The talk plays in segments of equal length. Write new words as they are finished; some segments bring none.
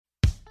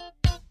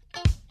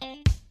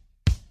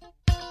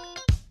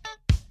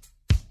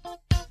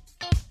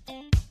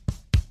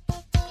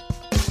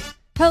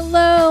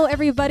Hello,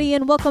 everybody,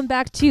 and welcome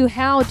back to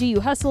How Do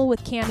You Hustle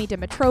with Cami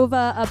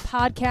Dimitrova, a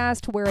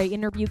podcast where I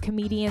interview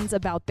comedians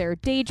about their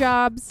day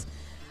jobs.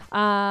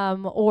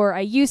 Or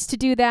I used to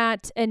do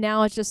that, and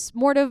now it's just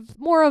more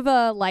of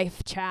a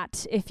life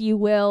chat, if you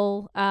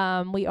will.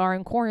 We are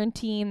in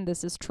quarantine.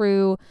 This is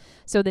true.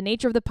 So the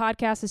nature of the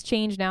podcast has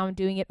changed. Now I'm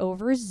doing it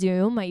over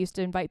Zoom. I used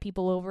to invite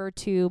people over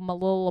to my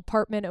little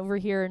apartment over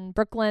here in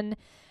Brooklyn.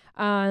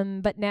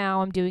 But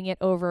now I'm doing it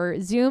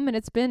over Zoom, and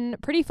it's been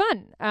pretty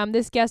fun.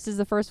 This guest is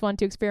the first one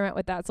to experiment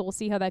with that, so we'll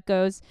see how that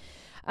goes.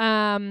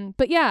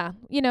 But yeah,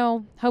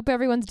 hope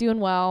everyone's doing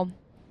well.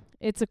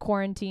 It's a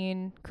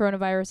quarantine.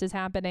 Coronavirus is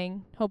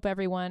happening. Hope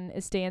everyone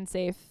is staying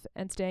safe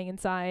and staying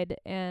inside.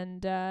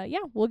 And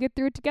we'll get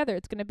through it together.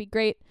 It's going to be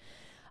great.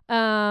 But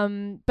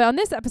on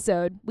this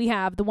episode, we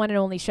have the one and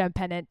only Shem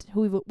Pennant,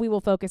 who we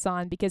will focus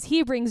on because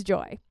he brings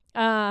joy.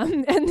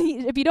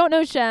 If you don't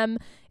know Shem,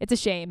 it's a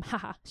shame.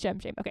 Haha, Shame.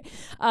 Okay.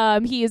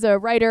 He is a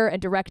writer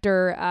and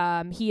director.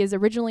 He is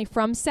originally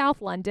from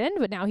South London,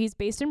 but now he's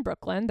based in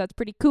Brooklyn. That's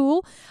pretty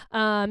cool.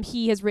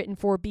 He has written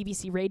for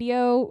BBC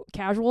Radio,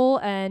 Casual,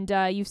 and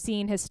you've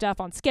seen his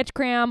stuff on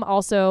Sketchcram,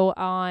 also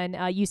on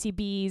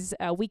UCB's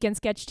weekend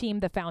sketch team,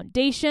 The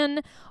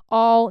Foundation.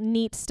 All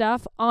neat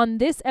stuff. On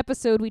this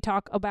episode, we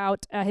talk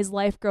about his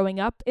life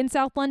growing up in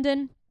South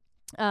London.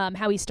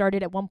 How he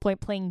started at one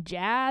point playing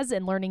jazz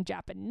and learning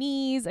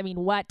Japanese. I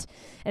mean, what?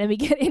 And then we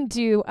get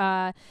into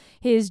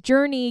his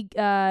journey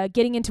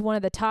getting into one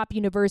of the top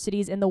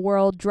universities in the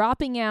world,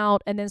 dropping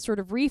out, and then sort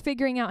of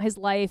refiguring out his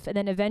life, and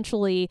then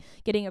eventually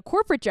getting a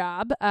corporate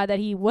job that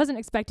he wasn't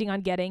expecting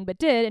on getting, but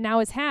did, and now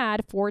has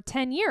had for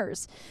 10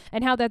 years,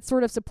 and how that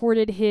sort of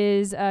supported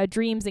his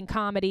dreams in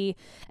comedy.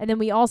 And then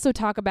we also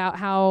talk about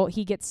how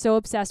he gets so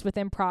obsessed with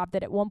improv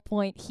that at one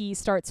point he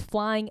starts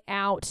flying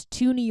out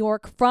to New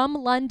York from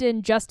London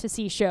just to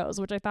see shows,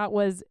 which I thought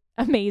was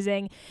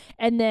amazing.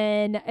 And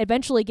then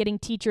eventually getting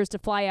teachers to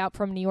fly out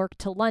from New York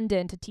to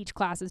London to teach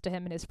classes to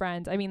him and his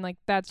friends. I mean,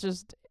 that's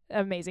just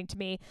amazing to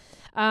me.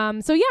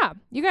 So yeah,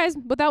 you guys,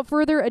 without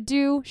further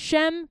ado,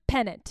 Shem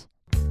Pennant.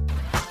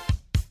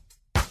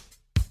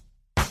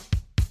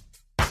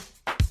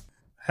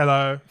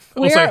 Hello.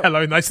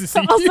 Hello. Nice to see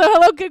you. Also,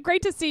 hello. Good.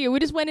 Great to see you. We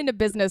just went into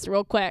business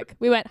real quick.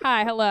 We went,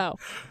 hi, hello.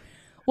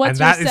 What's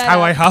and that is how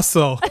I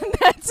hustle.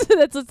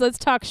 Let's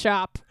talk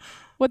shop.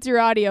 What's your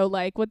audio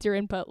like? What's your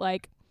input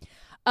like?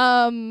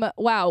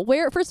 Wow.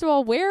 First of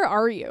all, where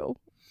are you?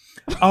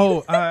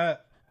 I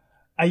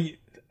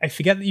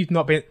forget that you've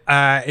not been.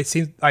 It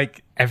seems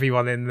like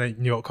everyone in the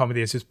New York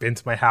comedy has just been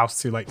to my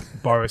house to like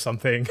borrow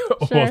something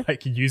or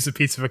like use a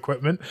piece of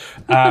equipment.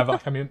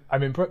 But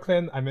I'm in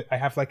Brooklyn. I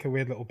have like a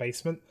weird little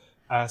basement.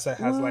 So it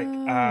has like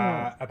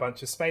a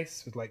bunch of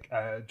space with like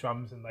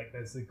drums and like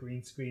there's a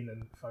green screen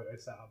and photo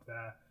set up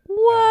there.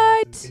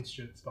 What? There's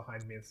instruments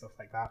behind me and stuff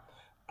like that.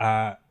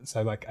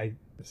 So like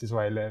this is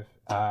where I live.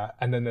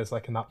 And then there's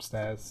like an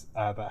upstairs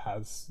that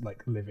has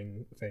like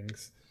living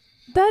things.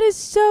 That is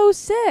so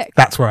sick.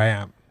 That's where I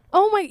am.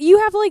 Oh my, you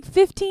have like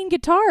 15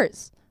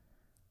 guitars.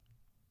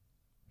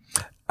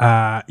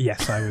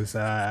 Yes, I was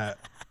a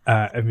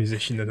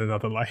musician in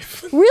another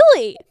life.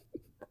 Really?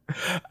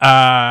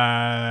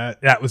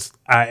 That was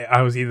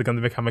I was either going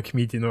to become a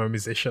comedian or a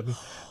musician,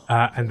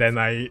 and then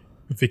I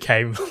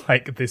became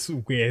like this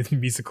weird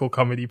musical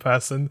comedy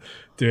person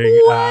doing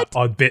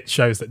odd bit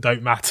shows that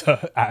don't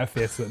matter at a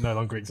theatre that no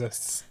longer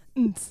exists.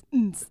 Well,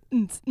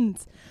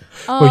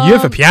 you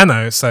have a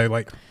piano, so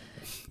like.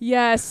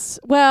 Yes.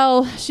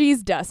 Well,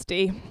 she's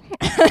dusty.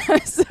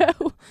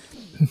 So,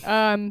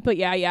 but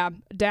yeah,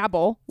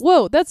 dabble.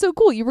 Whoa, that's so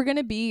cool. You were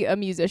gonna be a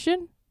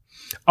musician?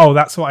 Oh,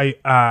 that's what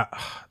there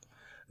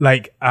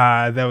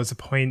was a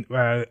point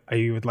where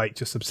I would like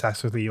just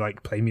obsessively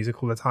like play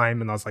music all the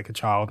time, and I was like a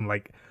child and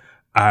like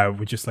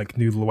would just like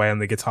noodle away on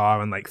the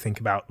guitar and like think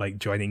about like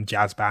joining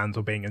jazz bands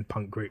or being in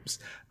punk groups.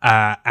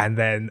 And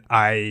then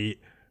I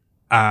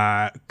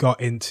got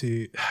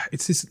into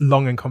it's just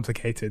long and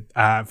complicated,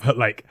 but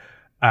like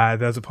there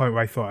was a point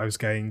where I thought I was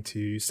going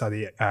to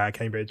study at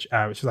Cambridge,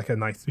 which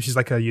is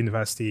like a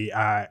university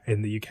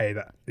in the UK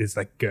that is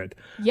like good.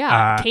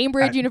 Yeah,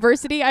 Cambridge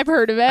University. I've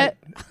heard of it.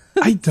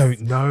 I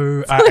don't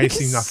know. I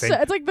assume nothing.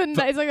 It's like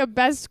the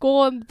best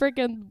school in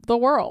freaking the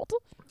world.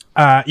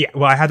 Yeah.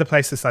 Well, I had a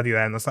place to study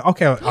there, and I was like,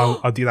 okay,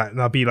 I'll do that,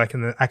 and I'll be like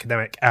an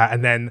academic.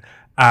 And then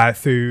I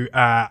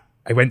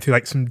went through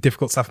like some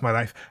difficult stuff in my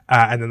life,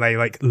 and then I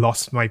like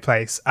lost my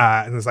place,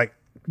 and I was like,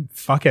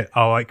 fuck it,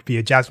 I'll like be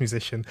a jazz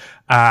musician,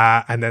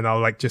 and then I'll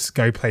like just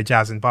go play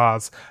jazz in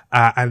bars,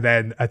 and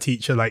then a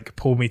teacher like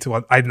pulled me to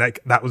one.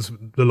 That was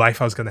the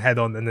life I was going to head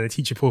on, and then a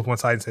teacher pulled me one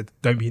side and said,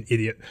 "Don't be an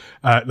idiot,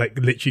 like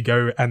literally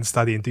go and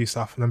study and do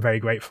stuff." And I'm very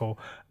grateful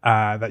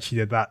that she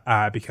did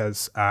that,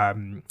 because I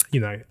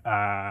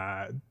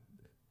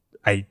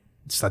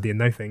study and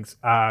know things.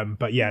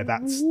 But yeah,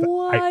 that's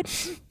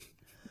what.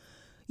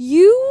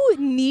 You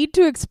need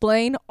to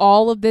explain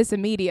all of this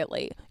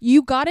immediately.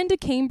 You got into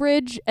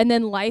Cambridge and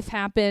then life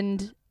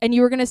happened and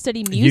you were going to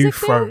study music. You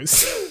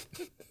froze.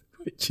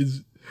 Which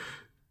is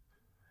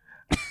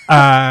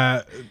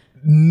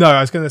No,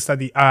 I was going to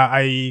study.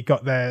 I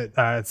got there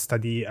to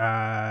study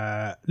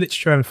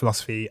literature and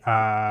philosophy.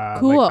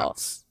 Cool. Like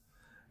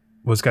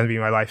was going to be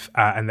my life,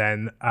 and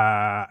then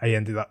I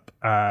ended up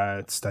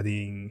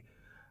studying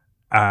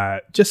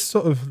just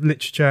sort of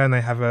literature, and I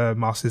have a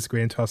master's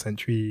degree in 12th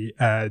century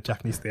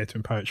Japanese theatre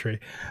and poetry.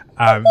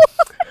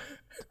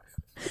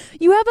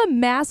 You have a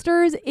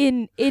master's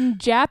in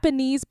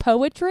Japanese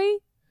poetry?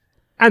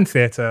 And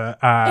theatre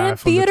And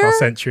from theatre? the 12th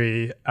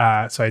century.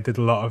 So I did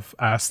a lot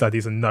of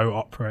studies and no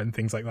opera and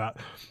things like that.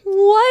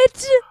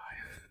 What?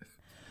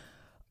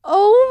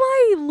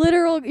 Oh my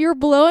literal, you're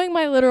blowing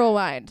my literal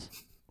mind.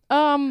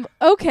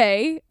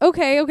 Okay.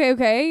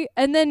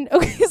 And then,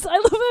 okay, so I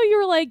love how you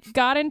were like,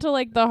 got into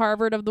like the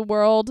Harvard of the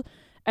world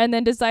and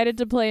then decided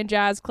to play in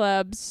jazz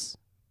clubs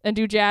and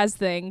do jazz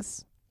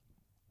things.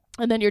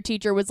 And then your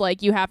teacher was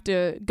like, you have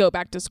to go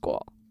back to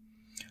school.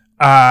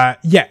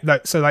 Yeah, no,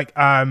 so like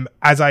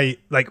as I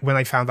like when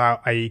I found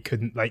out I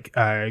couldn't like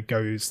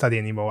go study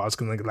anymore, I was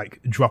gonna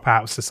like drop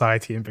out of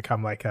society and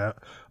become like a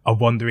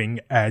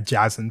wandering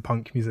jazz and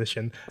punk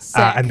musician.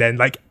 And then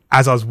like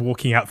as I was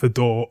walking out the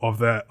door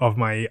of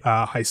my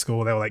high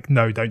school, they were like,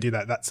 no, don't do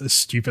that, that's a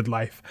stupid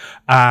life.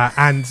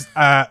 And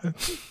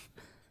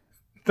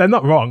they're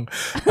not wrong.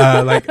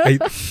 Like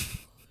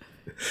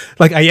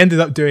I ended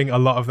up doing a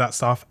lot of that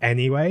stuff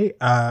anyway.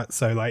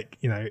 So like,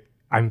 you know,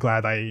 I'm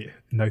glad I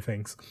know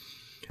things.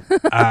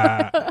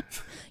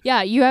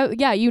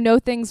 You know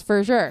things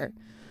for sure.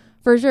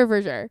 For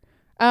sure.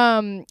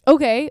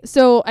 Okay,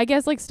 so I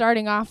guess like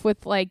starting off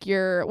with like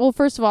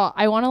first of all,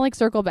 I want to like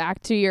circle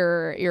back to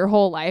your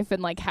whole life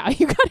and like how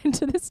you got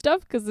into this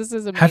stuff, because this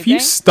is amazing. Have you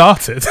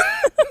started?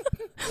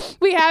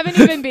 We haven't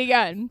even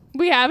begun.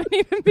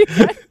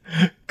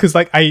 Because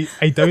like I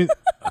don't.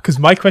 Because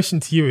my question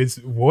to you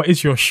is, what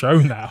is your show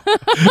now?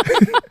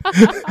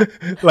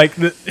 Like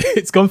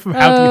it's gone from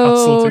how do you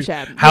hustle to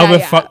Shep. how the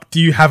fuck do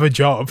you have a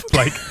job?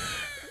 Like,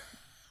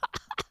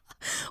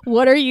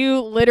 what are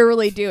you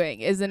literally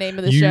doing is the name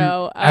of the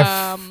show.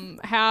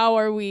 How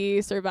are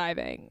we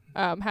surviving?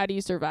 How do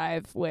you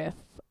survive with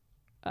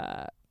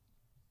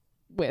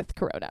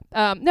Corona?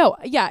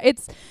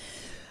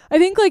 I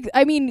think like,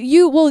 I mean,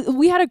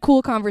 we had a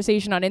cool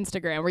conversation on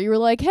Instagram where you were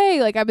like,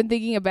 hey, like I've been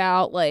thinking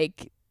about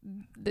like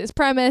this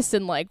premise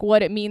and like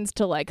what it means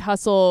to like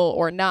hustle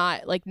or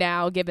not, like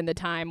now given the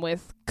time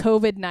with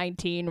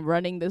COVID-19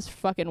 running this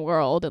fucking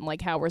world, and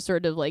like how we're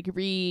sort of like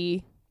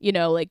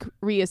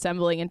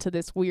reassembling into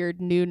this weird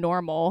new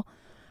normal.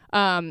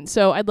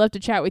 So I'd love to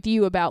chat with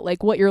you about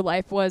like what your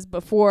life was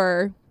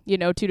before, 2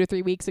 to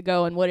 3 weeks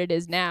ago and what it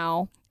is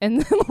now.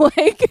 And then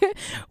like,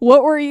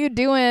 what were you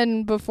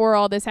doing before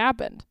all this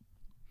happened?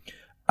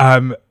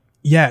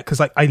 Yeah, because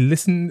like I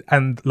listen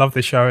and love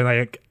the show,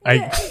 and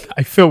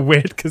I feel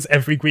weird because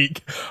every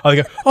week I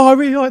go, oh, I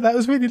really like that. It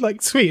was really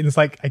like sweet, and it's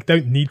like I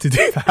don't need to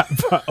do that,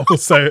 but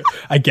also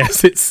I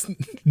guess it's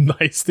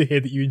nice to hear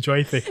that you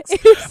enjoy things.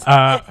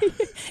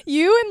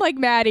 You and like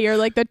Maddie are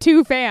like the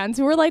two fans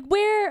who are like,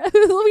 where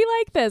we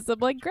like this. I'm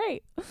like,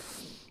 great.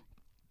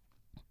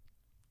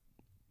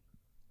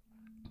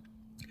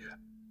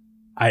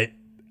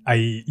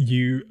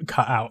 You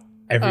cut out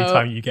every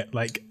time you get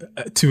like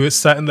to a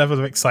certain level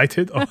of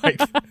excited, or like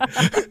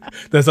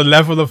there's a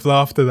level of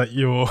laughter that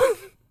your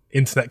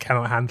internet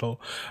cannot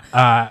handle.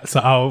 So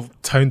I'll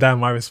tone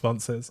down my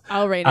responses.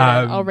 I'll rein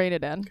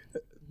it in.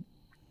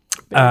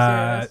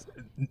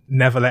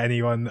 Never let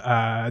anyone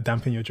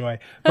dampen your joy.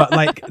 But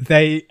like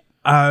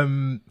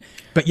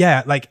but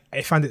yeah, like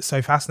I find it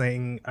so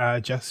fascinating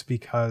just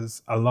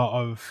because a lot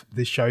of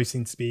this show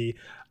seems to be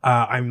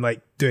I'm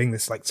like doing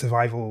this like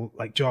survival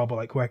like job, or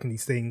like working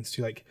these things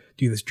to like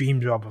do this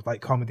dream job of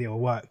like comedy or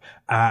work,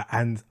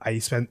 and I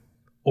spent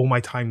all my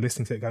time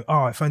listening to it going,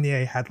 oh, if only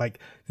I had like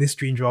this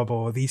dream job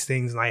or these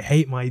things, and I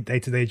hate my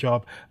day-to-day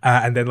job.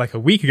 And then like a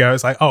week ago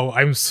it's like, oh,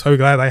 I'm so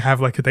glad I have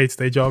like a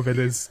day-to-day job. It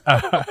is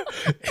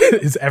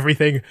it is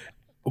everything.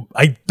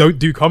 I don't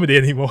do comedy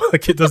anymore.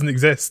 Like it doesn't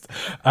exist.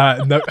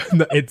 No,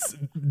 it's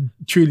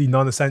truly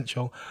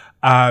non-essential.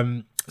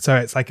 So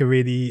it's like a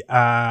really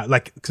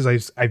like,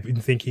 because I've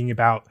been thinking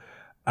about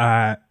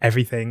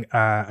everything,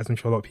 as I'm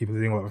sure a lot of people are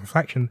doing a lot of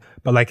reflection,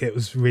 but like it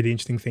was really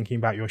interesting thinking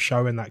about your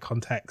show in that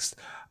context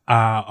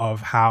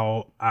of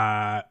how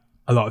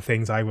a lot of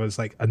things I was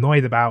like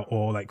annoyed about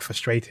or like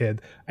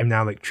frustrated, I'm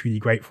now like truly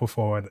grateful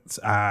for, and it's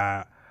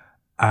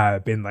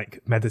been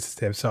like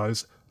meditative. So I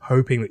was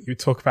hoping that you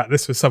talk about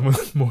this with someone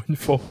more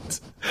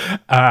informed.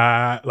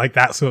 Like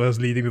that's what I was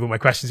leading with all my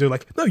questions. You're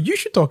like, no, you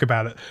should talk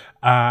about it.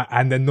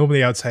 And then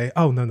normally I would say,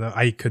 oh, no,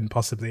 I couldn't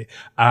possibly.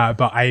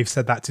 But I've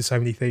said that to so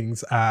many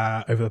things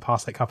over the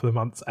past like couple of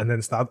months, and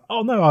then started,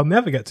 oh no, I'll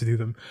never get to do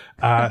them.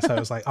 So I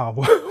was like, oh,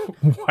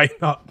 why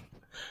not?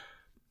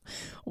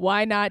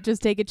 Why not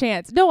just take a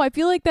chance? No, I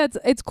feel like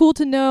it's cool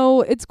to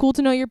know. It's cool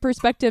to know your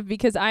perspective,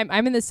 because I'm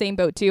in the same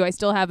boat too. I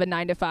still have a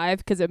 9 to 5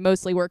 because I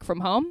mostly work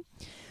from home.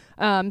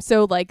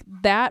 So like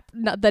that,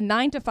 the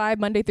 9 to 5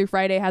 Monday through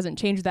Friday hasn't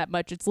changed that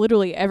much. It's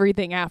literally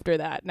everything after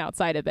that and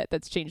outside of it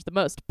that's changed the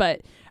most.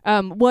 But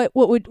what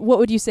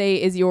would you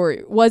say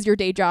was your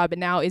day job and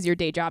now is your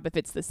day job if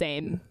it's the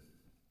same?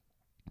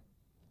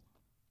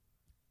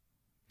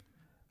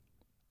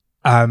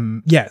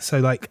 So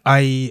like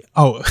the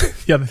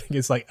other thing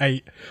is like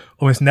I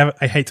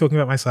hate talking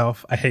about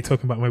myself. I hate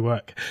talking about my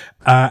work.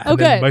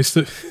 Then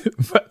so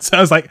I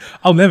was like,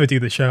 I'll never do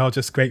the show. I'll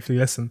just gratefully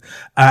listen.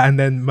 And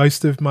then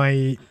most of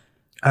my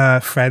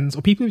friends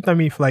or people who've known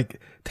me for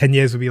like 10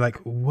 years will be like,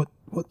 what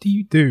do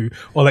you do?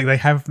 Or like they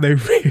have no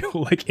real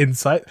like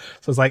insight.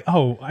 So I was like,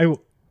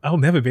 I'll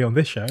never be on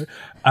this show.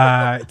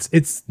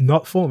 It's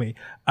not for me.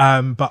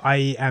 But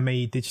I am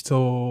a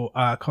digital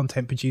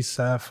content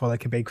producer for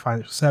like a big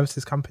financial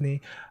services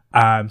company.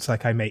 So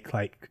like I make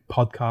like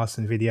podcasts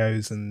and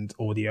videos and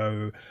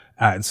audio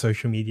and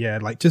social media,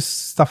 like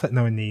just stuff that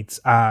no one needs.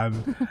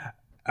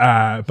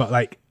 But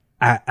like,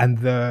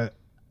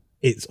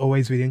 it's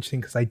always really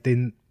interesting because I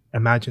didn't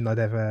imagine I'd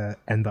ever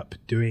end up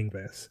doing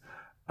this.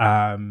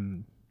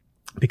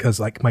 Because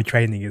like my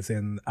training is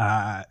in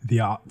the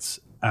arts.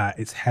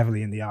 It's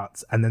heavily in the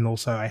arts, and then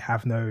also I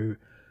have no,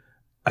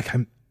 like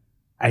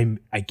I'm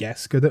I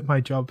guess good at my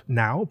job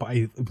now, but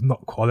I'm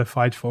not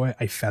qualified for it.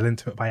 I fell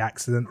into it by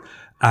accident,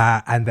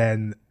 and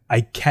then I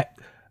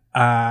kept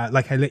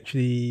like I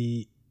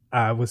literally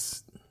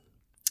was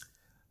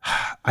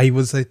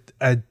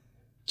a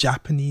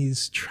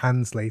Japanese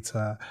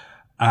translator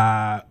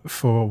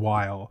for a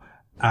while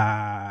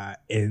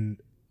in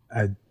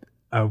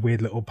a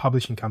weird little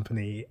publishing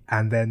company,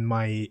 and then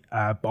my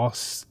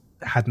boss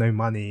had no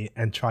money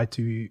and tried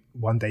to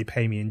one day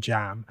pay me in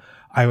jam.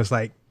 I was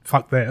like,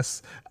 fuck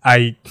this,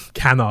 I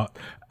cannot.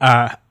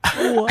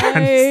 What?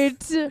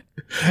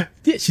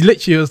 Yeah, she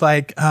literally was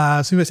like,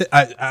 I'm so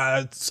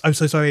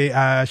sorry,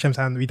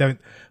 Shamsan, we don't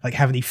like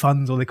have any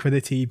funds or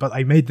liquidity, but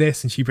I made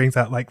this. And she brings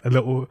out like a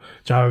little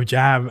jar of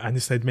jam and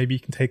just said, maybe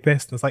you can take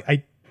this. And I was like,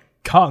 I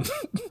can't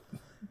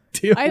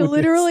deal I with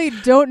literally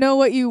this. don't know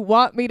what you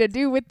want me to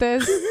do with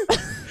this.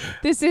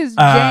 This is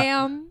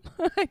jam.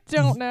 I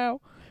don't know.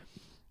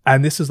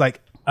 And this was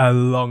like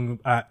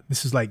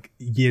this was like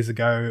years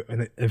ago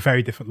in a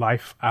very different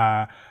life. So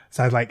I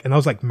was like, and I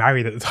was like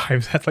married at the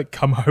time. So I had to like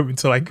come home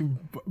to like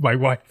my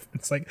wife.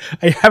 It's like,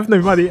 I have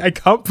no money. I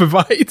can't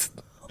provide.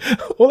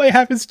 All I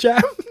have is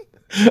jam.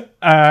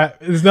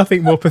 There's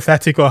nothing more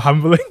pathetic or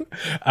humbling.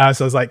 So I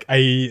was like,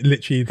 I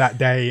literally that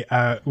day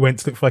went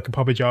to look for like a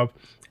proper job,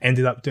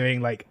 ended up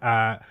doing like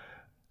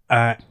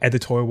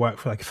editorial work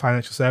for like a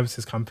financial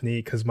services company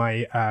because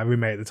my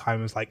roommate at the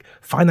time was like,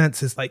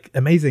 finance is like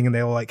amazing and they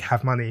all like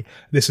have money.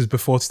 This was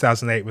before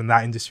 2008 when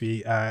that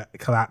industry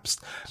collapsed.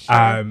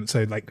 Sure.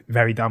 So like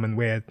very dumb and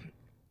weird.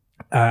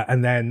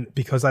 And then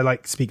because I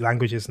like speak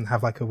languages and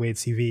have like a weird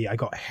CV, I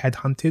got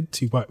headhunted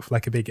to work for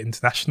like a big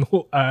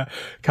international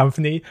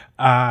company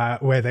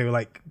where they were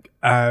like,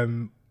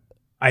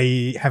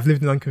 I have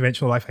lived an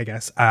unconventional life, I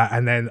guess.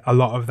 And then a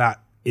lot of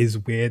that is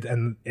weird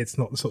and it's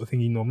not the sort of thing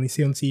you normally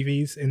see on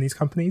CVs in these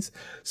companies.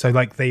 So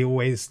like they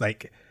always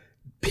like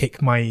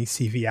pick my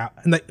CV out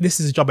and like this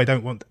is a job I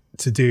don't want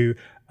to do.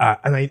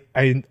 And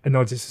I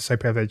know this is so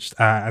privileged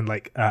and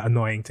like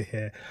annoying to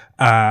hear,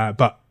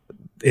 but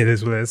it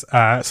is what it is.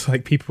 So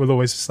like people will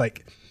always just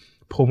like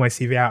pull my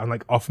CV out and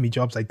like offer me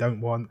jobs I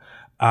don't want.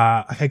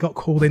 Like I got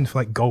called in for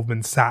like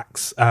Goldman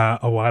Sachs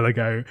a while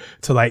ago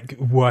to like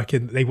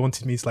they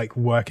wanted me to like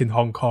work in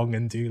Hong Kong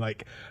and do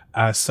like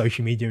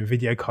social media and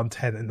video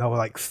content, and they were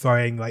like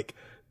throwing like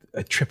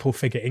a triple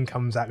figure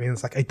incomes at me, and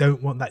it's like, I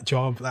don't want that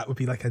job. That would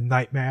be like a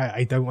nightmare.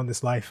 I don't want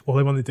this life. All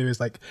I want to do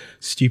is like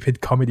stupid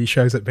comedy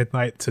shows at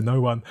midnight to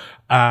no one.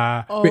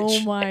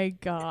 Oh my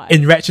God.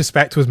 In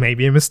retrospect was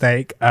maybe a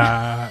mistake.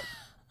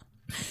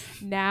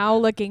 Now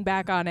looking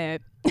back on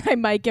it, I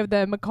might give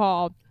them a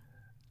call.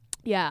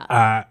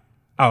 Yeah.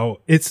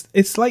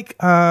 It's like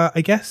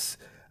I guess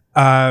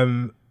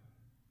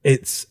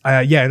it's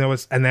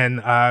and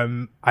then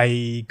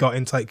I got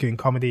into like doing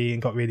comedy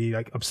and got really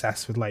like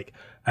obsessed with like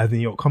the New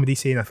York comedy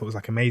scene. I thought it was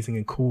like amazing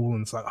and cool,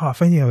 and it's like,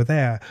 if only I were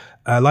there,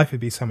 life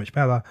would be so much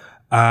better.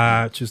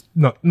 Just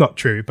not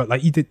true, but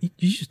like you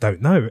just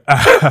don't know.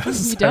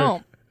 You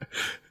don't.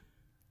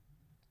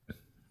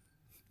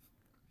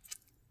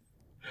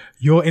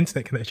 Your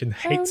internet connection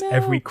hates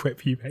every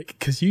quip you make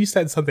because you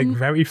said something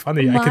very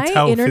funny. I could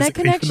tell internet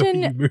physically from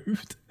the way connection, you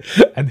moved.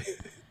 And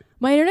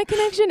my internet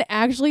connection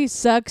actually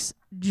sucks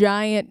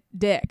giant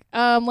dick.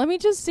 Let me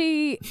just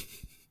see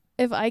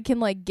if I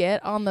can like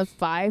get on the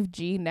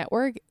 5G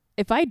network.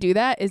 If I do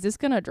that, is this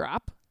gonna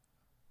drop?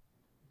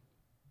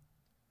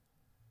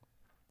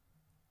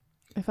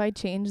 If I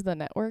change the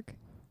network?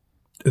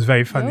 It's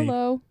very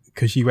funny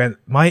because you went,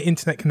 my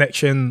internet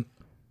connection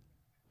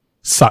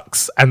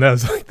sucks, and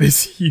there's like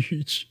this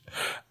huge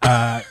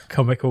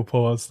comical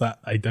pause that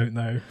I don't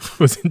know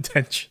was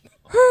intentional.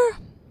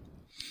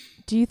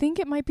 Do you think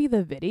it might be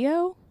the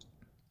video?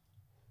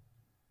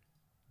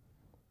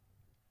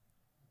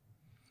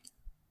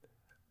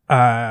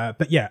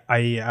 But yeah,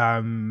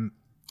 I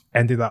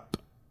ended up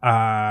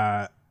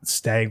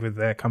staying with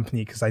the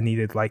company because I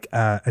needed like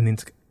an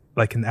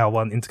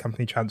L1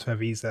 intercompany transfer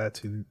visa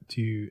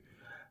to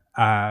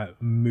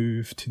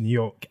move to New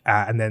York,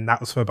 and then that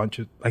was for a bunch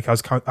of like I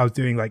was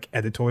doing like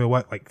editorial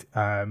work, like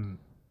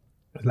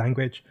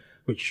language,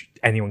 which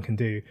anyone can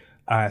do.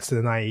 So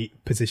then I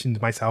positioned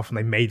myself and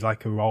I made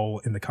like a role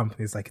in the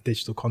company as like a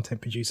digital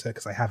content producer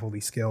because I have all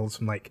these skills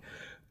from like,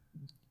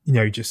 you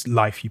know, just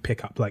life you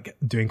pick up, like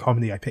doing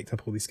comedy. I picked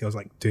up all these skills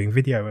like doing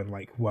video and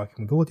like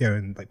working with audio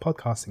and like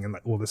podcasting and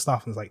like all this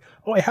stuff. And it's like,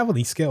 oh, I have all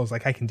these skills,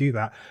 like I can do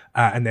that.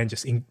 And then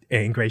just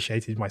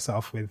ingratiated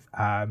myself with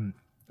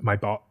my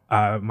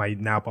my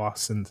now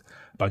boss, and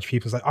a bunch of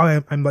people was like,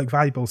 oh, I'm like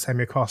valuable, send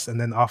me across.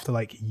 And then after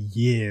like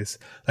years,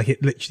 like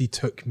it literally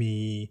took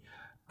me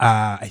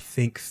I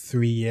think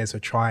 3 years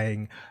of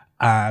trying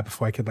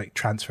before I could like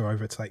transfer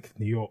over to like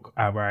New York,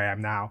 where I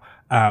am now.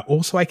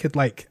 Also, I could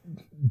like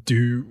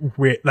do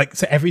weird, like,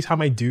 so every time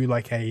I do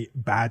like a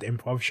bad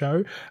improv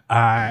show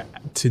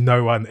to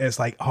no one, it's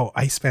like, oh,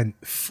 I spent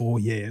 4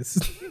 years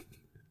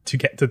to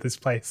get to this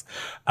place,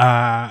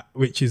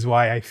 which is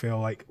why I feel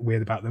like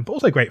weird about them, but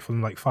also grateful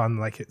and like fun.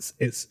 Like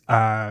it's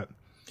I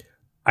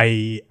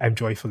am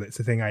joyful. It's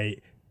a thing I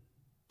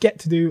get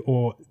to do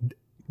or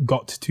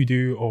got to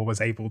do or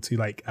was able to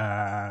like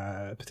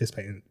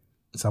participate in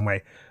some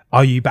way.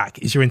 Are you back?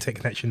 Is your internet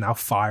connection now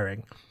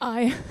firing?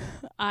 I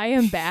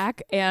am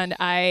back, and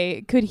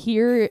I could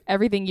hear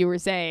everything you were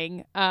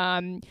saying.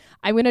 I'm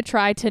going to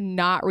try to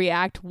not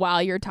react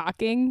while you're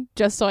talking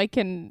just so I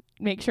can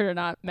make sure to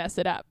not mess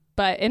it up.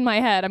 But in my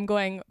head, I'm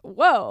going,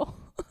 whoa.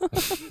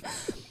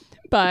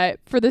 But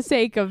for the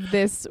sake of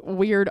this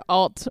weird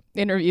alt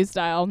interview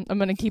style, I'm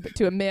going to keep it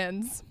to a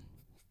mins.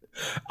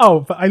 Oh,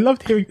 but I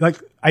loved hearing, like,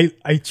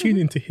 I tune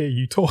in to hear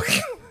you talk.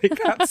 Like,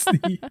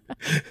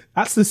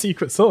 that's the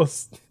secret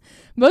sauce.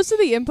 Most of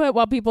the input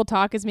while people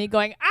talk is me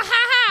going, ah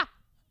ha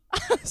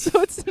ha.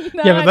 So it's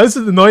not. Yeah, but those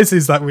are the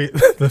noises that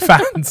the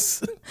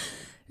fans.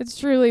 It's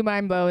truly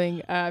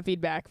mind-blowing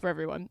feedback for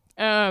everyone.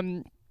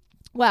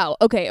 Wow.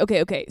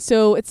 Okay.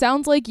 So it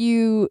sounds like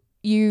you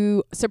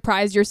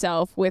surprised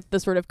yourself with the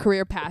sort of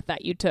career path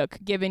that you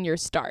took given your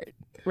start,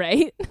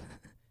 right?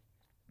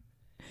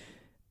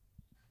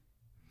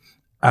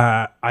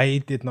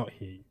 I did not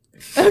hear you.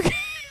 Okay.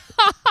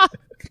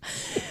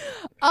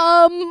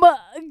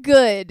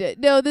 Good.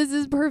 No, this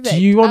is perfect.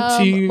 Do you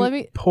want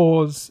to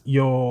pause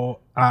your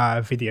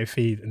video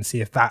feed and see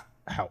if that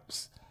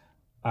helps?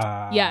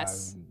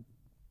 Yes.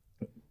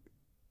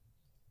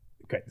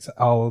 Great. So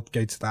I'll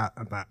go to that,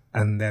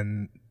 and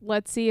then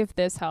let's see if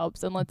this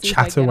helps, and let's see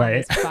chat if I get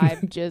away. On this 5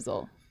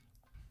 jizzle.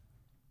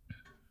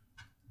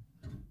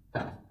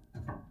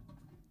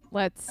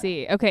 Let's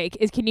see. Okay,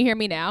 can you hear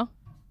me now?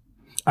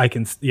 I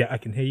can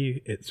hear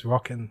you. It's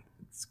rocking.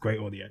 It's great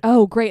audio.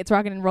 Oh, great. It's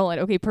rocking and rolling.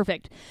 Okay,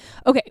 perfect.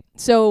 Okay.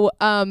 So,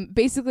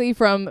 basically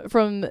from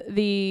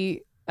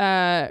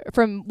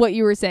what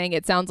you were saying,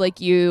 it sounds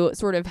like you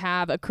sort of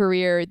have a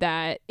career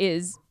that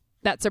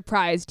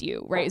surprised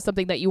you, right?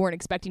 Something that you weren't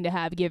expecting to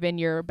have given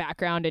your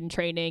background and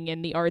training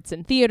in the arts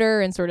and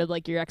theater and sort of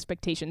like your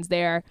expectations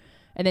there,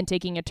 and then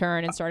taking a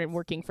turn and started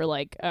working for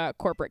like a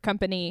corporate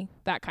company,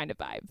 that kind of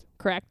vibe,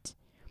 correct?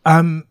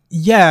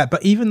 Yeah,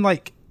 but even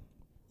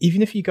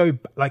if you go,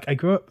 like, I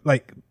grew up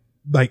like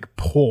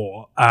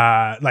poor,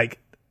 like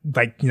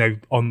you know,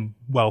 on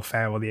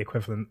welfare or the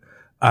equivalent,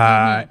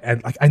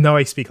 and like I know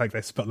I speak like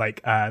this, but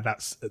like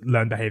that's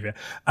learned behavior.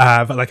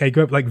 But like I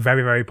grew up like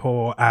very, very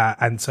poor,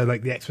 and so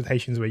like the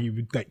expectations where you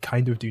would like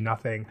kind of do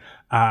nothing,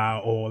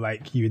 or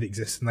like you would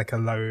exist in like a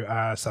low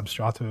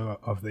substrata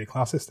of the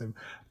class system,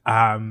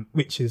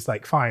 which is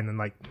like fine, and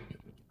like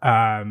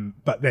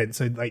but then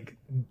so like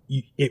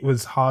it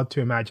was hard to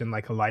imagine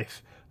like a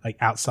life like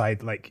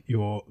outside like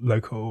your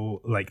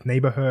local like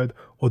neighborhood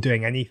or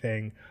doing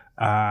anything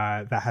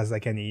that has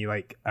like any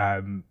like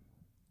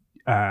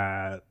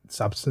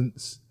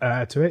substance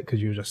to it, because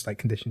you're just like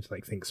conditioned to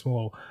like think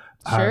small.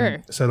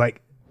 Sure. So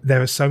like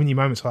there are so many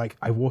moments where like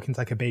I walk into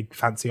like a big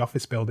fancy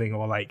office building,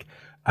 or like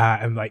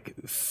I'm like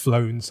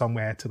flown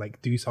somewhere to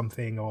like do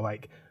something, or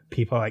like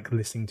people are like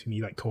listening to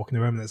me like talk in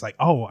the room, and it's like,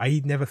 oh,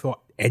 I never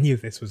thought any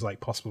of this was like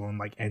possible on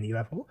like any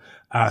level.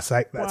 So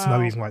like, that's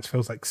another reason why it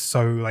feels like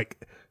so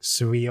like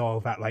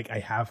surreal that like I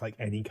have like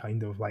any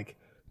kind of like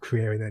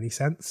career in any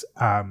sense.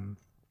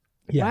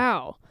 Yeah.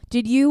 Wow.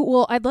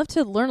 I'd love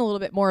to learn a little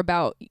bit more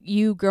about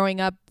you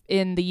growing up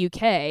in the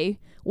UK.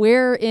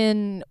 Where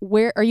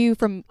are you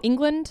from?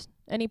 England?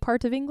 Any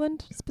part of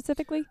England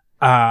specifically?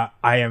 I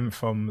am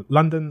from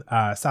London,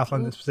 South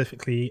London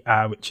specifically,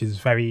 which is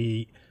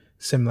very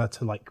similar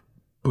to like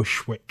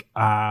Bushwick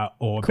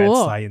or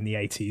Bed-Stuy in the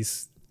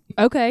 80s.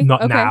 Okay.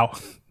 Not now.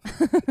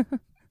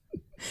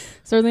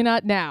 Certainly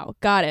not now.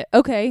 Got it.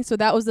 Okay. So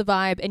that was the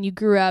vibe. And you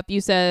grew up,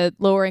 you said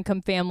lower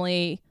income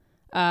family,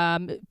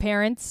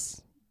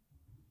 parents?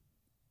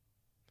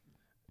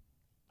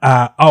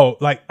 Yes,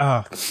 I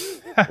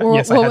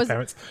had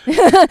parents.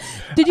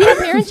 Did you have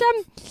parents,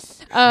 Jem?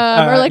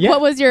 Or like, yeah.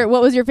 what was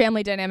your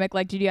family dynamic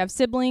like? Did you have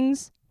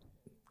siblings?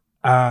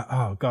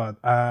 Oh God.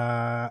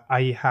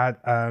 I had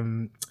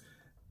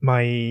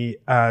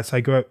So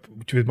I grew up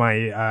with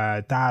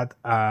my dad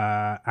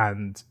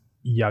and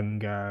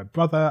younger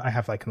brother. I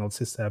have like an old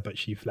sister, but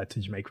she fled to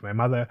Jamaica with my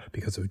mother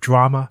because of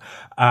drama.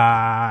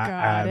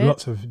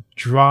 Lots of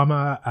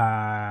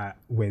drama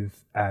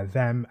with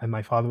them, and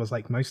my father was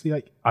like mostly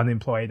like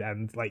unemployed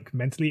and like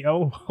mentally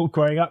ill while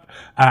growing up,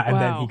 and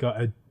then he got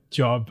a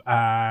job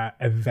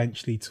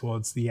eventually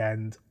towards the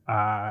end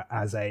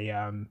as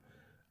a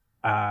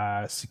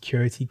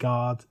security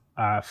guard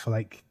for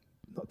like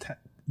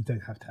you don't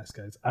have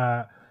Tesco's.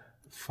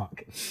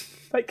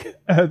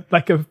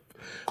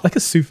 Like a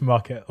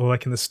supermarket or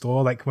like in the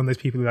store, like one of those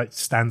people who like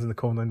stands in the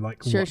corner and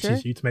like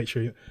watches you to make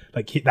sure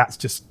that's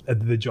just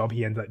the job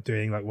he ended up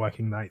doing, like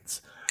working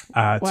nights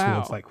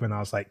towards like when I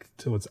was like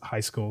towards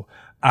high school.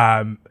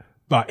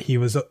 But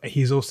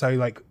he's also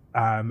like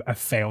a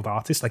failed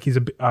artist. Like he's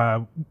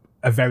a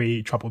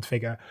very troubled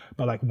figure,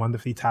 but like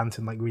wonderfully talented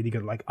and like really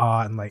good at like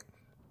art and like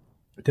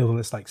did all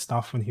this like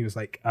stuff when he was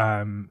like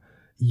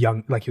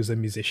young, like he was a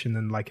musician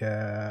and like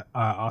a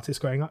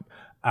artist growing up.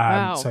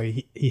 So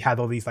he had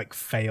all these like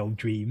failed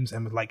dreams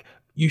and was like,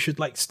 you should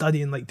like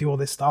study and like do all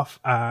this stuff.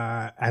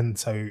 And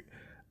so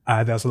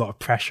there was a lot of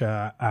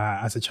pressure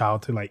as a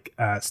child to like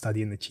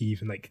study and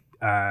achieve and like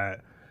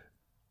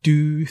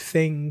do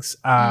things.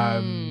 Do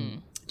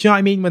you know what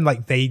I mean? When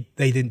like they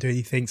didn't do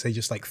anything, so they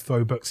just like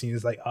throw books and he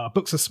was like,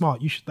 books are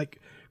smart, you should like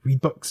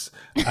read books.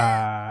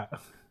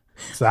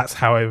 So that's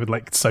how I would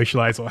like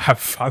socialize or have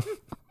fun.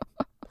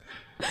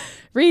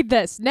 Read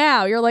this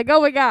now. You're like,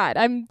 oh my God,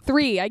 I'm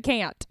 3. I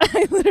can't.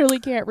 I literally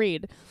can't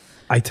read.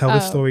 I tell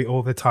this story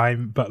all the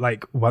time, but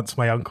like once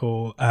my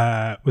uncle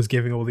was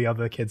giving all the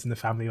other kids in the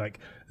family like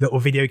little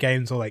video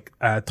games or like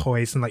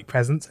toys and like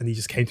presents, and he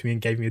just came to me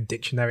and gave me a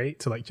dictionary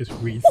to like just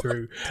read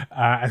through.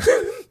 And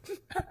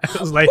I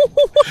was like,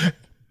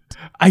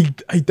 I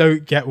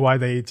don't get why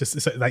they just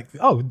like,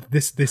 oh,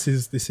 this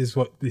is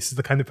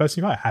the kind of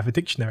person you are. Have a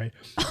dictionary.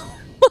 Oh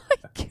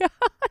my God.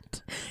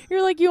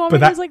 You're like, you want me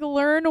to just like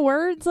learn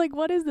words? Like,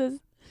 what is this?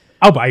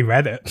 Oh, but I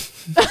read it.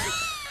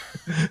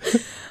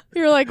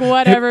 You're like,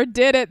 whatever,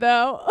 did it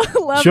though.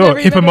 Sure,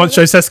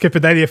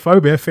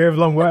 Hippomonstrosesquippedaliophobia, fear of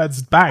long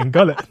words. Bang,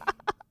 got it.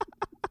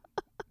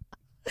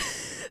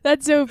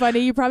 That's so funny.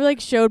 You probably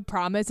like showed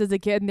promise as a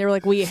kid and they were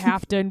like, we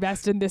have to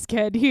invest in this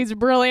kid. He's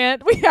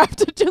brilliant. We have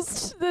to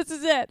this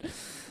is it.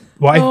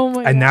 What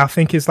I now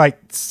think is like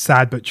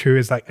sad but true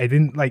is like I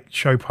didn't like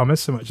show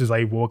promise so much as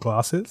I wore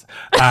glasses,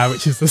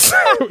 which is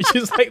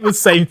like the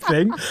same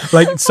thing.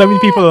 Like so many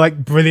people are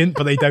like brilliant,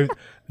 but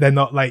they're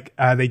not like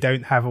they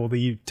don't have all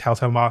the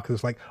telltale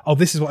markers like, oh,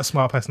 this is what a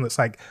smart person looks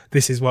like,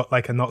 this is what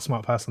like a not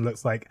smart person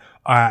looks like,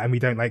 and we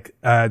don't like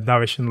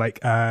nourish and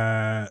like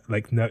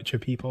nurture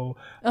people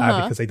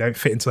because they don't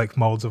fit into like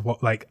molds of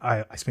what like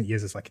I spent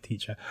years as like a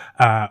teacher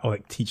or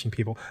like teaching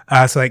people,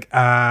 so like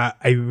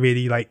I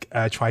really like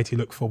try to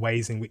look for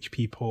ways in which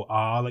people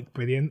are like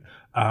brilliant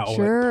or like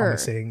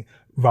promising,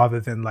 rather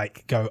than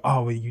like go,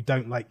 oh, well, you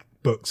don't like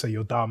books so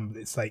you're dumb.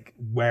 It's like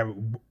where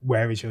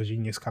is your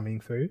genius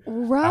coming through?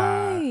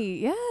 Right.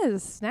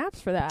 Yes,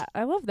 snaps for that.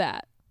 I love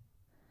that.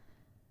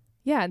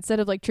 Yeah, instead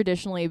of like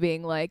traditionally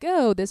being like,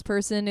 oh, this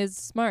person is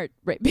smart,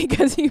 right,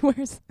 because he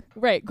wears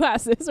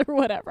glasses or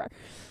whatever.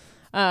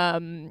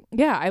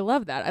 Yeah, I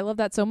love that. I love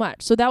that so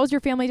much. So that was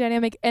your family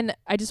dynamic, and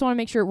I just want to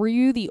make sure, were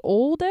you the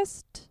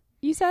oldest,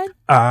 you said?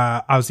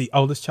 I was the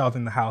oldest child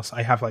in the house.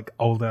 I have like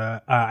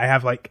I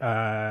have like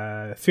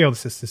 3 older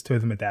sisters, 2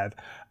 of them are dead.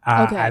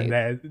 And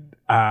then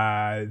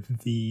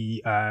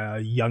the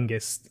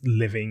youngest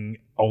living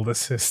older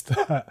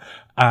sister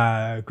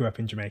grew up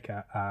in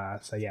Jamaica.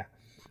 So yeah.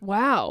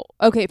 Wow.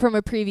 Okay, from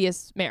a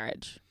previous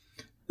marriage.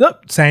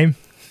 Nope, same.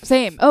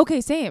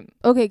 Okay, same.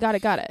 Okay, got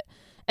it.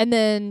 And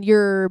then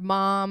your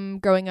mom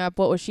growing up,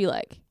 what was she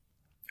like?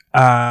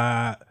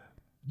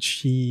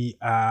 She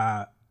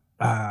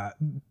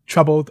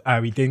troubled.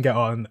 We didn't get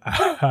on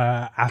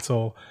at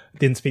all.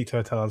 Didn't speak to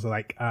her till I was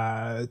like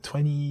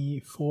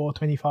 24,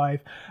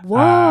 25.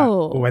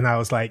 Whoa. When I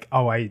was like,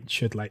 oh, I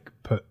should like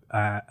put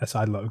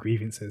aside a lot of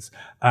grievances.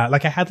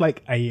 Like I had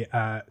like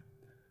a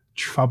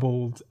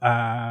troubled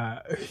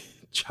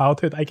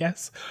childhood, I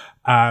guess,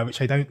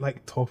 which I don't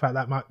like talk about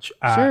that much.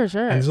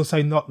 Sure. And it's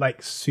also not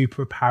like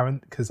super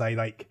apparent because I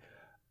like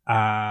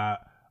I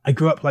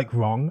grew up like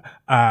wrong,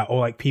 or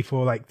like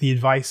people like the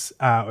advice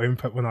or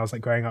input when I was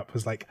like growing up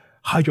was like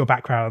hide your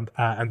background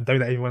and don't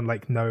let anyone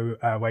like know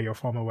where you're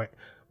from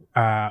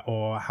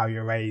or how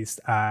you're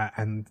raised.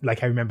 And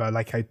like I remember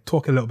like I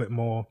talk a little bit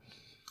more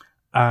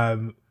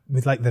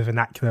with like the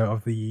vernacular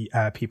of the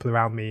people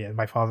around me, and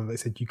my father that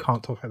said you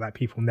can't talk like that.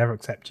 People never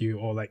accept you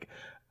or like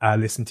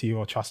listen to you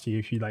or trust you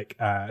if you like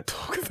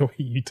talk the way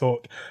you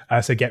talk.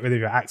 So get rid of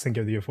your accent,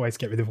 get rid of your voice,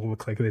 get rid of all the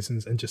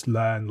colloquialisms, and just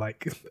learn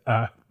like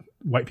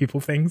white people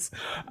things.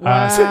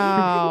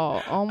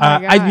 Wow. Oh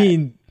my God. I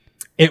mean,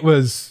 it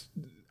was,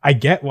 I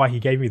get why he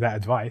gave me that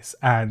advice,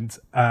 and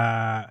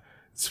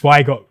it's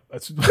why I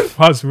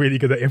was really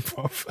good at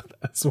improv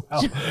as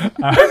well.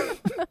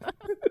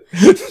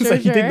 He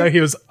didn't know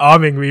he was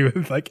arming me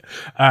with like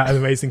an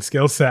amazing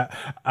skill set.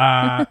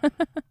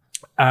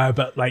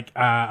 But like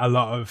a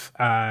lot of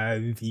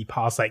the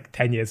past like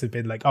 10 years have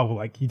been like, oh, well,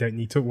 like you don't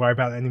need to worry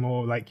about it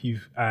anymore. Like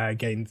you've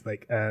gained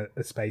like a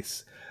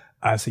space,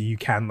 so you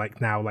can like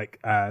now like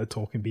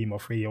talk and be more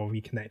free or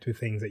reconnect with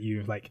things that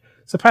you've like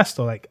suppressed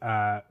or like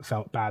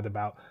felt bad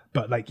about.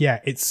 But like,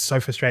 yeah, it's so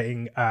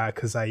frustrating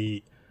because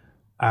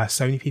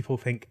so many people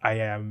think I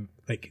am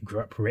like grew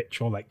up rich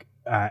or like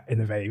in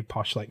a very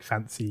posh like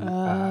fancy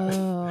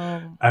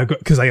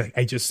because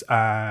I just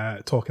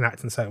talk and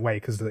act in a certain way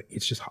because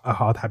it's just a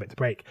hard habit to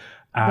break,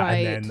 Right.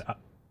 and then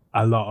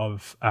a lot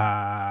of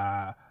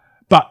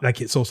but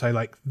like it's also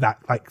like that,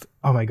 like,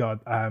 oh my god,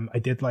 I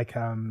did like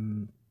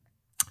an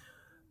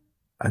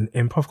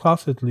improv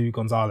class with Lou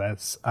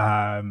Gonzalez,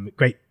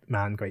 great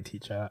man, great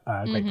teacher,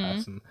 great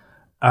person,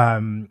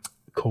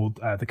 called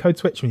The Code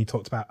Switch, when he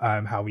talked about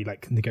how we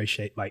like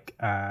negotiate like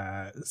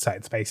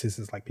certain spaces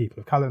as like people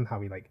of color and how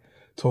we like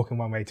talk in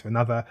one way to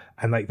another,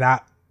 and like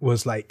that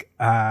was like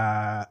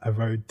a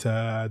road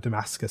to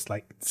Damascus,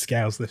 like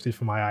scales lifted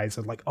from my eyes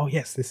of like, oh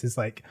yes, this is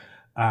like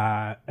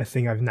a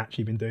thing I've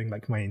naturally been doing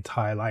like my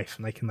entire life,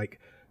 and I can like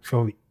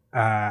feel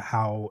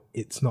how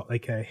it's not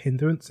like a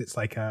hindrance, it's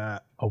like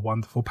a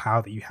wonderful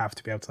power that you have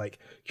to be able to like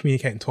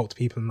communicate and talk to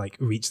people and like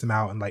reach them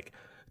out and like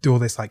do all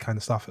this like kind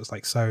of stuff. It's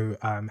like so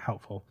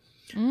helpful.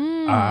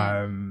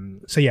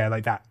 So yeah,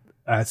 like that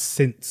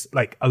since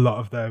like a lot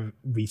of the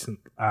recent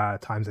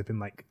times I've been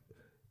like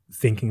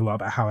thinking a lot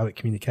about how I like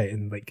communicate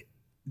and like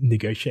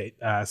negotiate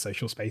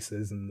social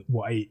spaces and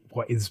what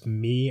is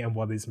me and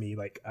what is me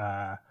like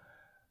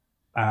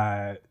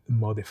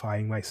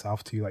modifying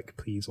myself to like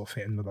please or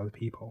fit in with other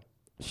people.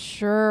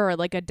 Sure,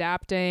 like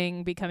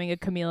adapting, becoming a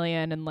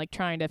chameleon, and like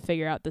trying to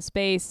figure out the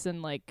space,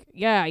 and like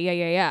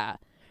yeah.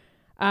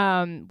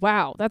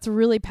 Wow, that's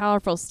really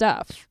powerful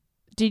stuff.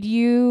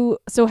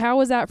 So how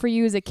was that for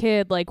you as a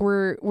kid? Like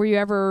were you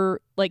ever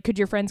like, could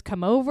your friends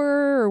come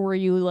over, or were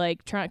you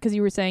like trying, because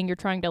you were saying you're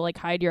trying to like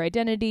hide your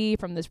identity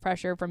from this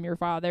pressure from your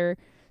father,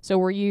 so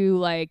were you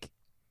like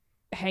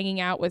hanging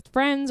out with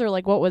friends, or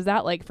like what was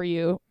that like for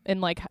you in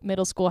like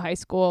middle school, high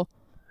school?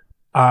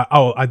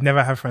 I'd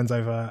never have friends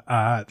over.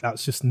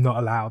 That's just not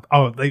allowed.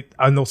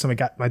 And also my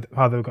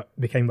father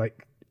became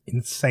like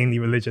insanely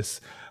religious.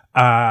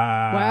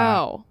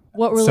 Wow.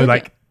 What religion? So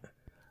like,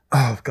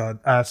 oh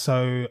god.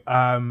 So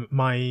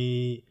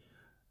my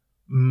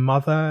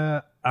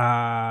mother,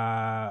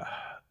 well,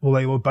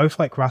 they were both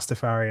like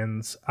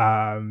Rastafarians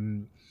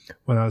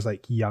when I was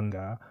like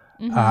younger,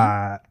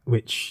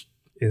 which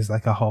is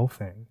like a whole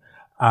thing.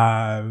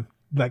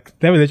 Like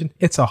their religion,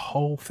 it's a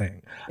whole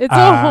thing. It's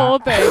a whole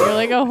thing. You're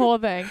like a whole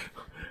thing.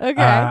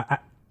 Okay.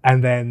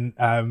 And then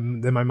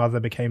my mother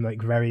became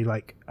like very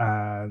like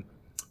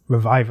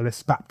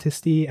revivalist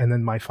Baptist-y, and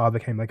then my father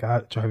became like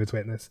a Jehovah's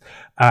Witness.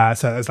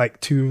 So it was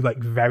like two like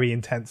very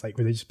intense like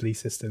religious belief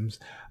systems.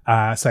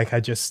 So like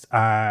I just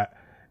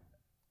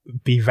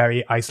be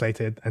very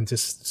isolated and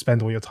just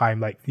spend all your time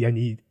like the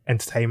only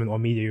entertainment or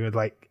media you were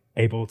like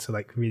able to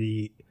like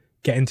really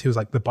get into was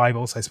like the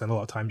Bible. So I spent a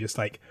lot of time just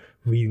like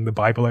reading the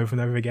Bible over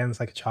and over again as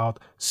like a child.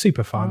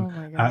 Super fun.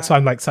 Oh my God. So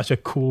I'm like such a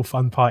cool,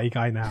 fun party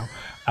guy now.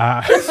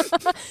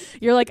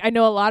 You're like, I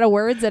know a lot of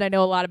words and I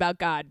know a lot about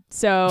God.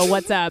 So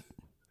what's up?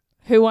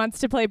 Who wants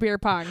to play beer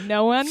pong?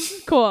 No one?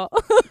 Cool.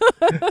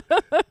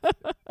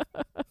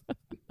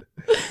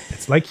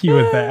 It's like you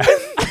were there.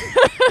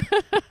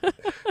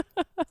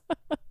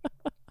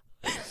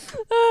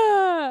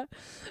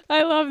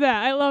 I love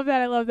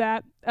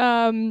that.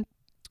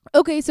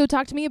 Okay, so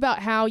talk to me about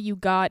how you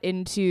got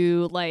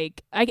into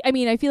like, I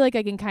mean, I feel like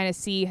I can kind of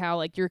see how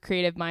like your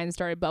creative mind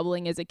started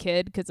bubbling as a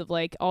kid because of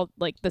like all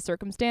like the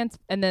circumstance.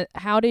 And then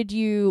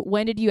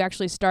when did you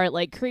actually start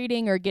like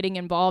creating or getting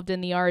involved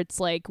in the arts?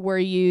 Like, were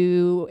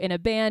you in a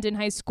band in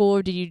high school,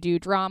 or did you do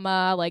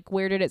drama? Like,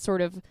 how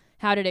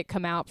did it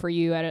come out for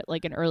you at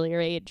like an earlier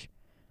age?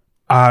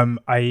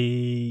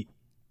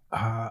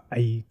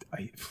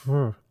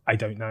 I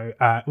don't know.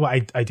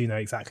 Well, I do know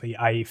exactly.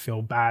 I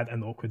feel bad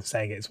and awkward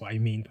saying it is what I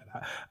mean by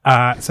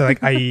that. So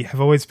like I have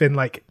always been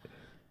like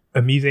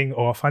amusing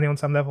or funny on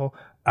some level.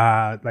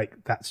 Like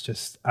that's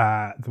just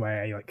the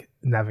way I like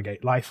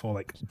navigate life or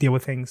like deal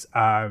with things.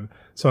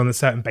 So on a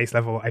certain base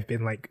level, I've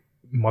been like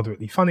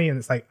moderately funny, and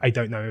it's like I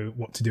don't know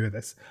what to do with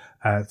this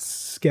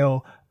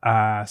skill.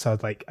 So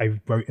I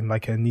wrote in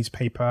like a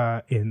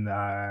newspaper in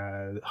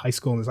high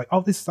school, and it's like,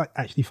 oh, this is like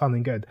actually fun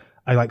and good.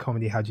 I like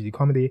comedy. How do you do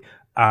comedy?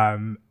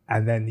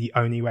 And then the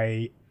only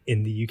way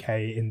in the UK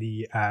in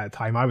the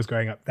time I was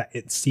growing up that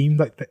it seemed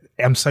like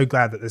I'm so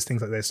glad that there's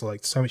things like this, or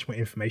like so much more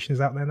information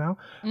is out there now.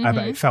 But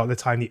it felt at the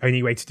time the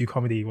only way to do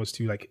comedy was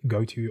to like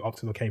go to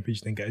Oxford or Cambridge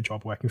and then get a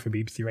job working for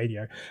BBC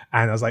Radio.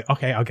 And I was like,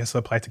 okay, I guess I'll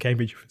apply to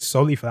Cambridge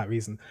solely for that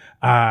reason.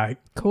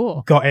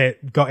 Cool. Got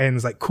in,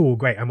 was like, cool,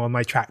 great. I'm on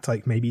my track to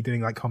like maybe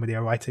doing like comedy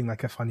or writing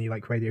like a funny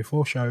like Radio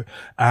 4 show.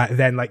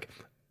 Then like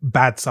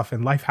bad stuff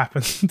in life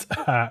happened.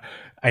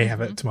 I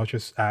have a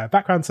tumultuous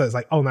background, so it's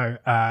like, oh no,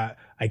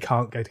 I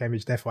can't go to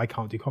Cambridge, therefore I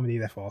can't do comedy,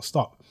 therefore I'll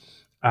stop.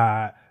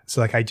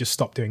 So like I just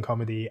stopped doing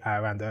comedy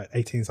around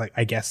 18. It's like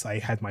I guess I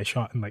had my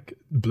shot and like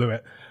blew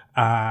it.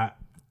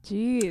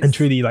 Jeez. and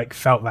truly like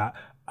felt that.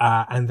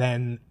 And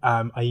then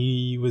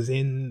I was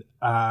in.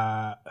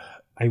 I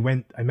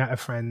met a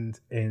friend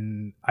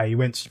I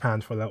went to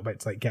Japan for a little bit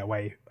to like get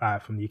away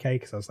from the UK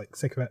because I was like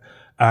sick of it,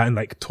 and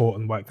like taught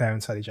and worked there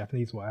and studied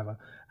Japanese or whatever.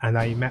 And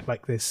I met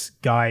like this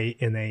guy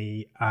in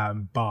a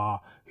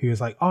bar who was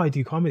like, "Oh, I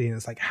do comedy," and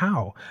it's like,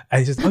 "How?" And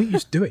he's just, "Oh, you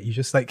just do it. You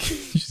just like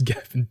you just get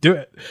up and do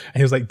it." And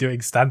he was like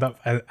doing stand up,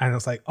 and I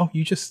was like, "Oh,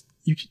 you just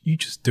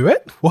do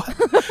it? What?"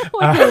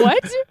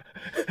 What?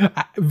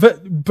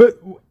 But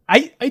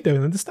I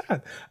don't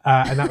understand,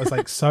 and that was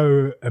like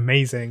so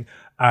amazing.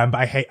 But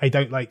I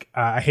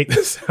hate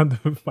the sound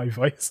of my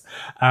voice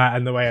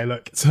and the way I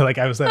look. So like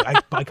I was like,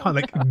 I can't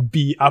like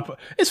be up.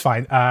 It's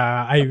fine.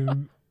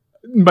 I'm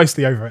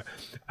mostly over it.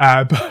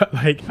 But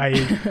like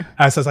so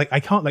I was like,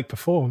 I can't like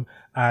perform.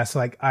 So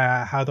like,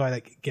 how do I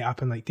like get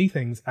up and like do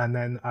things? And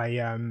then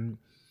I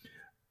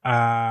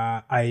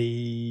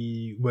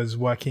was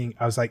working.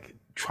 I was like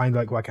trying to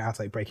like work out how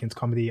to like break into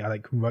comedy. I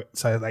like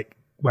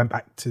went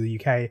back to the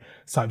UK,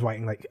 started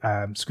writing like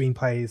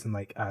screenplays and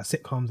like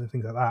sitcoms and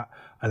things like that.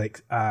 I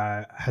like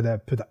I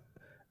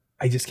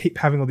just keep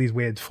having all these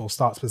weird false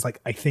starts, but it's like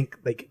I think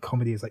like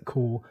comedy is like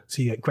cool.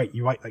 So you like great,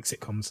 you write like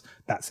sitcoms,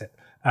 that's it.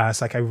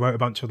 So like I wrote a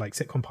bunch of like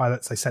sitcom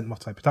pilots, I sent them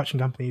off to my production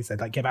companies, they'd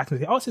like get back and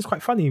say, "Oh, this is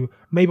quite funny,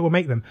 maybe we'll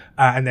make them."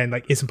 And then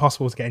like it's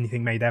impossible to get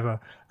anything made ever.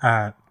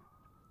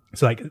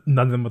 So like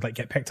none of them would like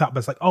get picked up, but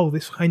it's like, oh,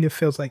 this kind of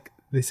feels like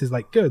this is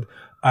like good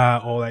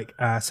or like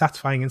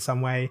satisfying in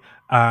some way.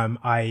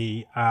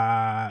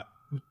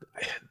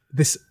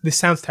 This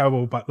sounds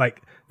terrible, but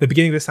like the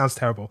beginning of this sounds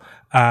terrible.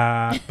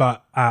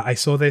 But I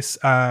saw this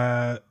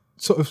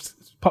sort of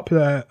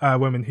popular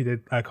woman who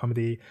did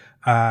comedy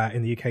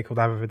in the UK called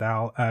Ava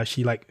Vidal.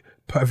 She like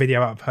put a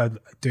video out of her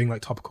doing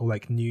like topical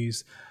like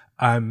news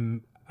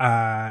and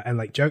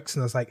like jokes,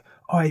 and I was like,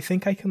 oh, I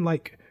think I can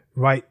like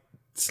write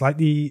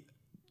slightly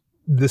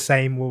the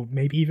same or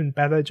maybe even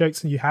better jokes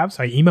than you have.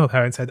 So I emailed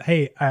her and said,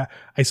 "Hey,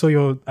 I saw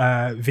your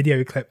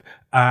video clip.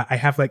 I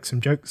have like some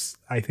jokes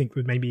I think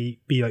would maybe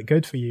be like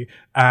good for you."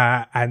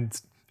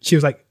 And she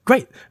was like,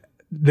 "Great,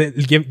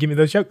 give me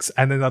those jokes."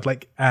 And then I'd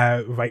like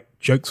write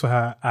jokes for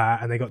her,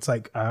 and they got to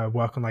like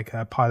work on like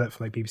a pilot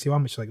for like BBC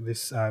One, which is like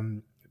this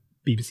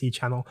BBC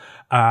channel.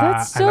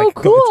 That's so and, like,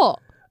 cool.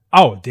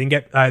 Didn't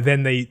get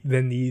then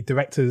the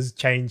directors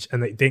changed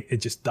and it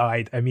just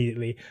died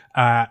immediately.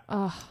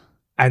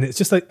 And it's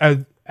just like,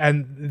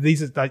 and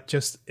these are like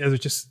it was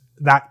just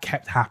that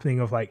kept happening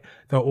of like,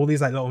 there were all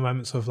these like little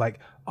moments of like,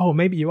 oh,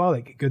 maybe you are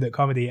like good at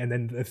comedy, and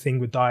then the thing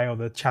would die or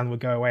the channel would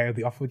go away or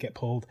the offer would get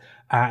pulled.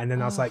 And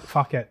then I was like,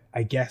 fuck it,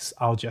 I guess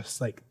I'll just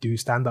like do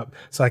stand up.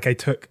 So like I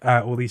took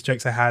all these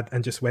jokes I had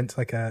and just went to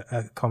like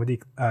a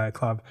comedy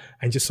club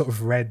and just sort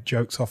of read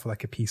jokes off of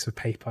like a piece of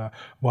paper,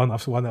 one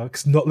after one,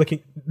 because not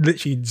looking,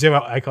 literally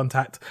zero eye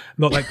contact,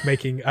 not like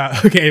making,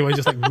 looking at anyone,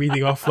 just like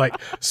reading off like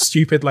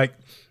stupid, like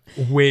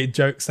weird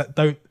jokes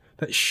that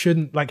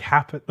shouldn't like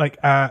happen. Like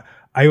I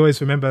always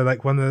remember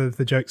like one of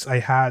the jokes I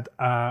had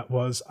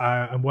was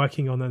I'm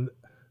working on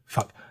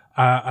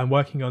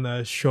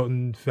a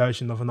shortened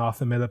version of an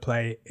Arthur Miller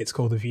play. It's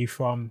called A View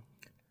from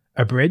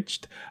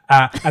Abridged,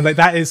 and like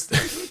that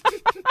is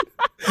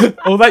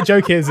all that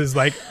joke is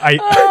like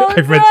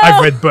I've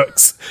read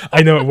books,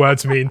 I know what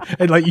words mean,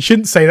 and like you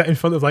shouldn't say that in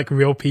front of like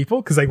real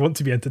people because they want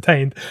to be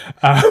entertained.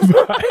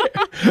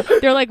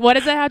 They're like, what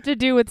does that have to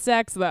do with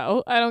sex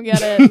though? I don't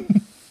get it.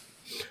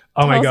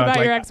 Oh my God! God! About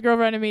like, your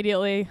ex-girlfriend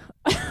immediately.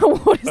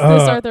 What is this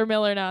Arthur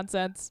Miller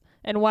nonsense?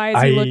 And why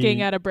is he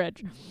looking at a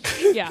bridge?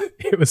 Yeah.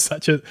 It was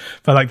but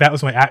like that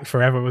was my act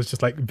forever, was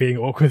just like being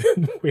awkward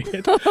and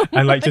weird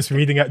and like just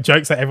reading out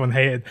jokes that everyone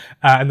hated.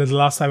 And then the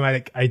last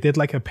time I did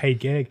like a paid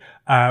gig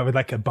with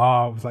like a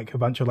bar with like a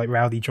bunch of like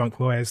rowdy drunk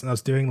lawyers, and I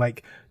was doing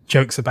like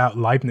jokes about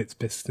Leibniz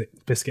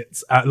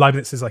biscuits.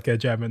 Leibniz is like a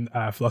German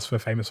philosopher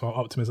famous for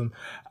optimism.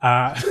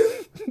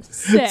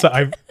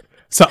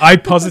 So I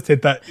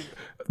posited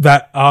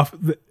that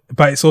after,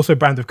 but it's also a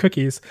brand of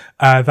cookies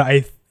that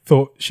I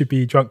thought should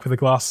be drunk with a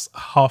glass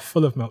half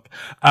full of milk.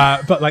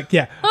 But like,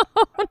 yeah.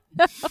 Oh,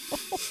 no.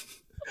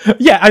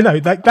 Yeah, I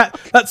know, like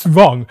that's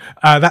wrong.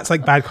 That's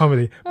like bad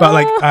comedy. But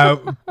like,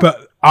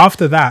 but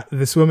after that,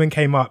 this woman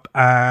came up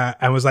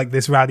and was like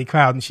this rowdy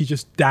crowd, and she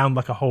just downed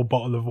like a whole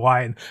bottle of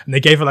wine, and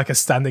they gave her like a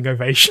standing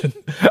ovation.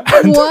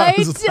 And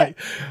what?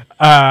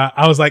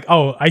 I was like,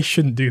 oh, I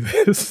shouldn't do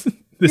this.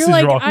 This You're is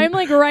like, wrong. I'm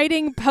like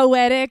writing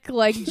poetic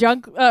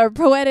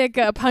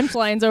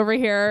punchlines over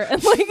here,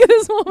 and like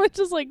this woman's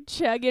just like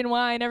chugging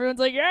wine. Everyone's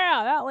like,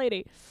 yeah, that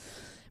lady.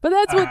 But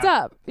that's what's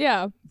up.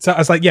 Yeah. So I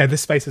was like, yeah,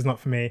 this space is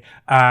not for me.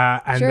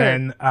 And sure.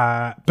 then,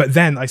 but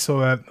then I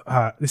saw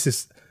this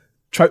is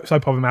so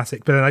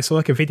problematic. But then I saw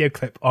like a video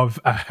clip of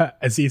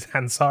Aziz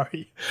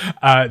Ansari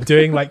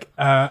doing like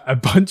a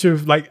bunch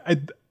of like.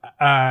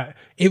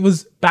 It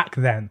was back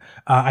then.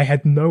 I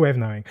had no way of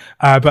knowing,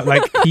 but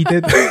like he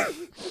did.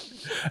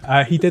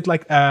 He did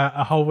like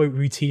a whole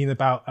routine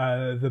about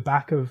the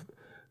back of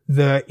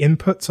the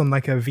inputs on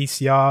like a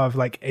VCR of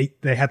like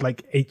they had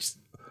like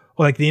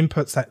or like the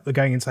inputs that were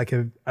going into like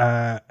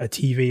a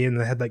TV, and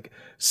they had like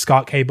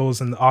SCART cables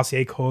and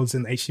RCA cords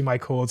and HDMI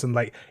cords and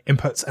like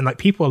inputs, and like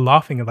people are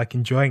laughing and like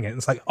enjoying it. And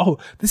it's like, oh,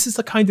 this is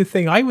the kind of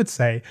thing I would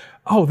say,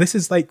 oh, this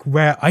is like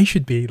where I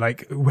should be,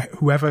 like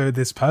whoever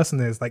this person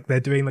is, like they're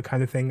doing the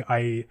kind of thing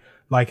I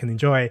like and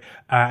enjoy.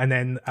 And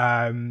then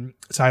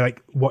so I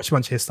like watched a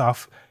bunch of his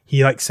stuff.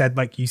 He like said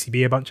like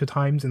UCB a bunch of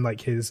times in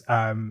like his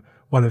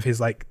one of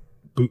his like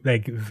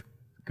bootleg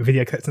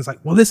video clips, and it's like,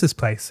 well, this is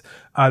place.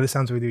 This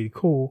sounds really, really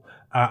cool.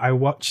 I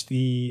watched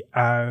the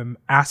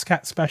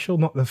ASCAT special,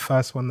 not the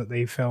first one that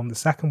they filmed, the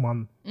second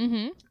one,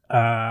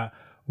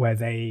 where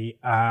they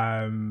it's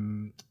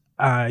on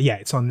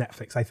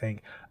Netflix, I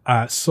think.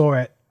 Saw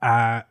it,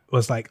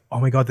 was like, oh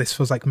my god, this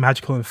feels like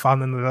magical and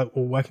fun, and they're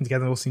all working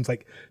together, and it all seems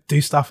like do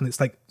stuff, and it's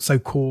like so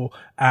cool.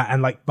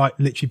 And like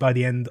literally by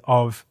the end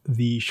of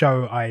the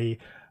show, I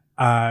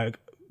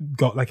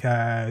got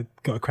a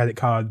credit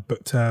card,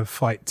 booked a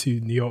flight to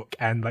New York,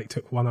 and like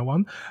took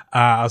 101.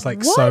 I was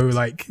like so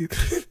like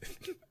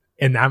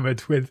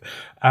enamored with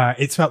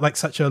it. Felt like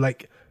such a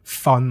like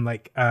fun,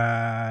 like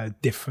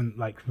different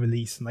like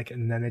release, and like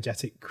an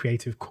energetic,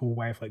 creative, cool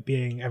way of like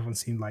being. Everyone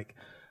seemed like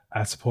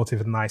supportive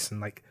and nice,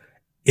 and like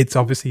it's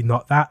obviously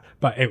not that,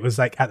 but it was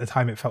like at the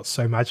time it felt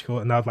so magical.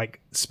 And I'd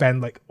like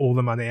spend like all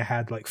the money I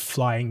had like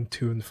flying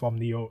to and from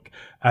New York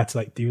to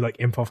like do like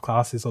improv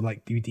classes or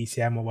like do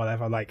DCM or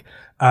whatever. Like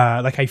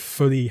I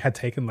fully had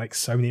taken like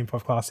so many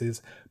improv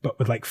classes, but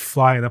would like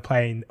fly in a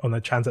plane on a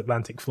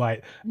transatlantic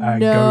flight.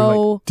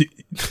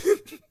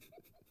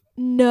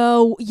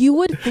 No, you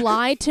would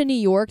fly to New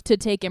York to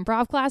take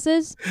improv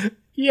classes?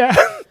 Yeah.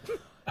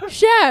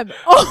 Shem.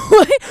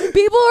 Oh,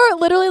 people are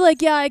literally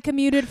like, yeah, I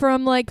commuted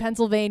from like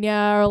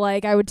Pennsylvania, or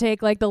like I would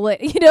take like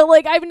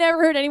like I've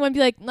never heard anyone be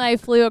like, I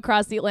flew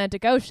across the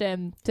Atlantic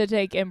Ocean to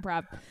take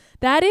improv.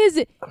 That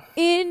is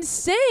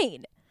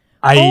insane.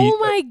 Oh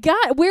my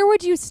god, where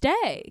would you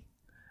stay?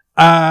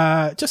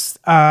 Just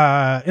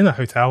in a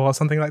hotel or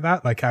something like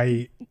that. Like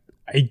I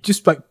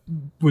just like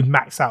would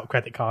max out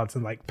credit cards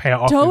and like pay it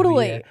off.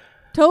 Totally.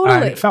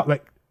 It felt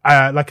like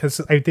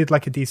cause I did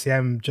like a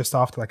DCM just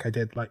after, like I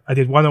did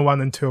 101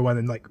 and 201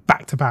 and like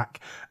back to back,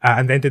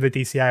 and then did a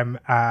DCM.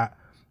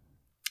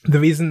 The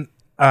reason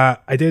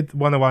I did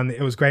 101,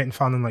 it was great and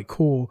fun and like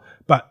cool,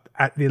 but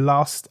at the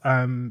last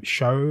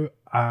show,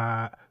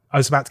 I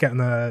was about to get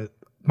on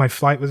my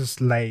flight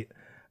was late,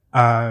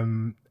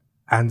 and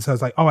so I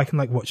was like, oh, I can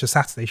like watch a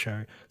Saturday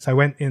show. So I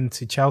went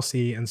into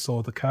Chelsea and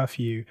saw The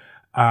Curfew,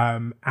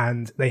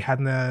 and they had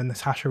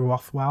Natasha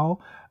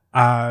Rothwell,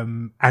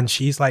 and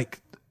she's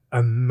like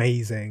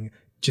amazing.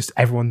 Just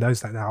everyone knows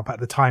that now, but at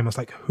the time I was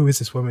like, who is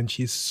this woman?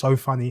 She's so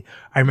funny.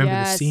 I remember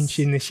the scene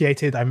she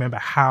initiated. I remember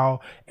how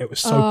it was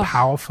so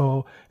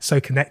powerful, so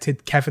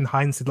connected. Kevin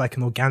Hines did like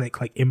an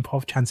organic like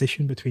improv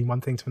transition between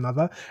one thing to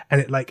another, and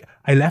it like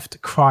I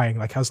left crying.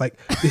 Like I was like,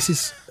 this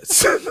is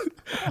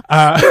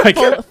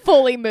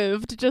fully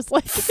moved, just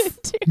like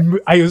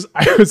I was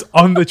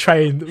on the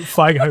train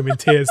flying home in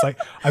tears. Like,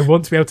 I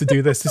want to be able to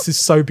do this. This is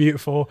so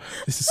beautiful.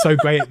 This is so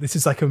great. This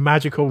is like a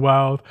magical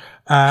world.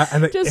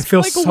 And it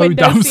feels like so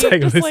dumb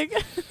saying this. Like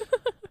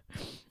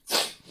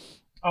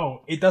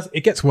oh, it does.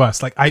 It gets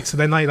worse. Like I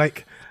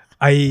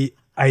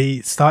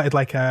started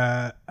like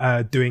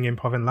doing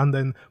improv in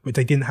London, which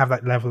I didn't have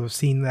that level of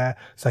scene there.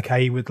 So like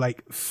I would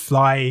like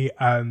fly.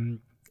 I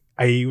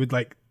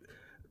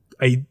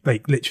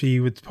literally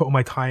would put all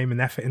my time and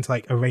effort into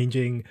like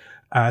arranging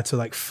to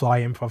like fly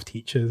improv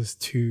teachers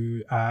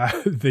to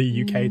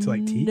the UK to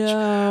like teach.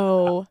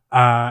 No.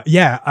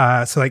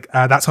 So like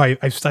that's how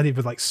I've studied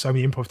with like so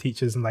many improv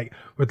teachers, and like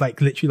would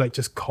like literally like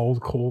just cold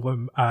call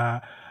them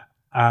or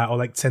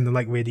like send them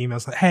like weird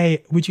emails like,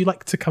 hey, would you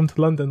like to come to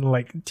London and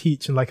like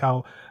teach, and like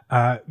I'll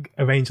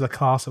arrange a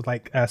class of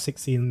like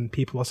 16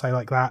 people or so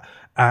like that,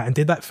 and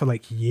did that for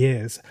like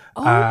years.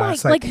 Oh my!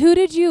 So, like who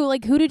did you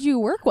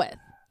work with?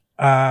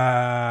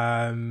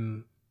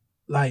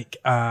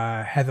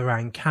 Heather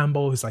Ann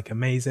Campbell, who's like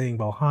amazing,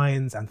 Will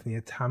Hines,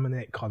 Anthony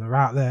Atamanik, Connor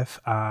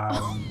Ratliff,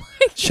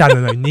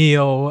 Shannon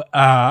O'Neill,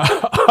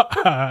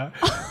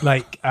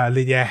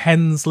 Lydia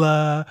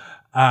Hensler,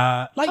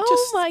 oh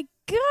my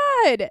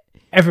god,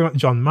 everyone,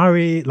 John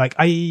Murray. Like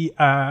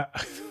I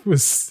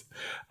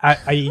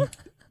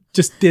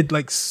just did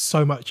like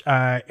so much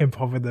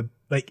improv with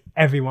like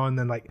everyone,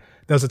 and like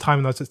there was a time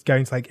when I was just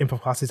going to like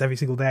improv classes every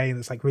single day, and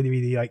it's like really,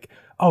 really like,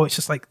 oh, it's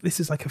just like this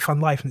is like a fun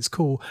life and it's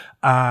cool.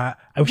 I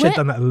wish I'd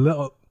done that a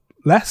little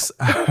less,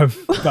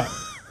 but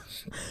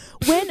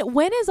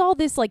when is all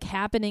this like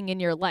happening in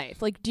your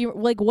life? Like, do you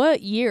like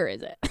what year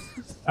is it?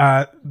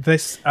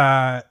 This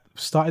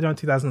started around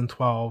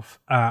 2012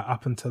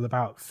 up until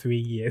about 3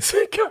 years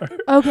ago.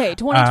 Okay,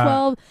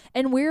 2012.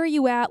 And where are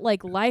you at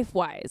like life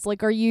wise?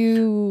 Like, are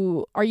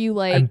you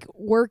like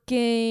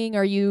working?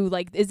 Are you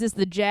like, is this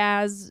the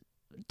jazz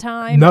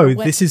time? No,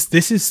 this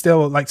is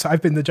still like, so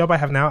I've been, the job I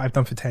have now I've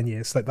done for 10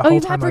 years. Like the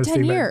whole time I was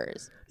 10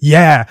 years.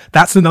 Yeah,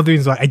 that's another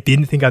reason why I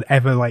didn't think I'd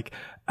ever like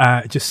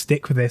just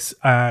stick with this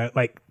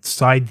like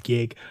side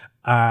gig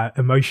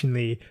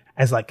emotionally.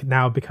 has like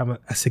now become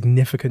a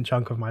significant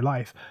chunk of my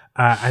life.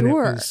 And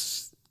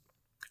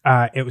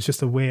it was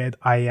just a weird,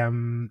 I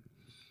am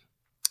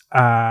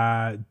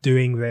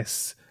doing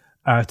this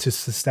to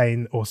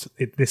sustain, or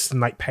this can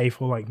like pay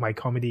for like my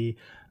comedy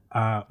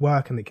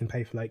work, and it can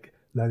pay for like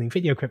learning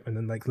video equipment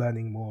and like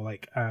learning more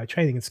like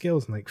training and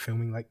skills and like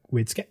filming like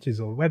weird sketches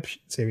or web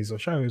series or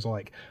shows, or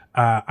like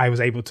I was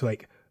able to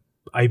like,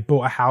 I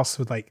bought a house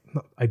with like,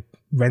 I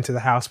rented a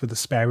house with a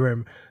spare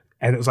room,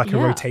 and it was like a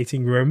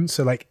rotating room,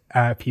 so like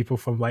people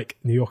from like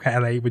New York or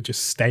LA would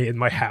just stay in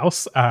my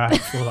house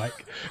for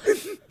like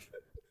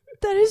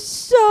that is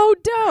so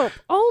dope.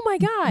 Oh my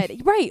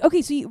God. Right.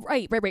 Okay. So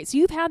right. So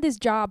you've had this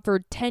job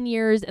for 10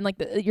 years and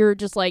like you're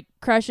just like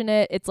crushing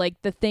it. It's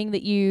like the thing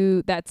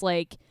that's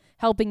like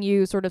helping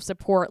you sort of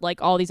support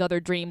like all these other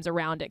dreams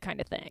around it kind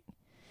of thing.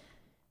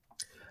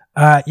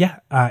 And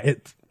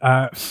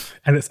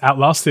it's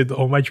outlasted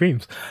all my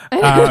dreams.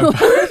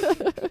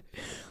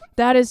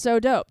 That is so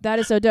dope.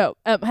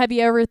 Have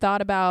you ever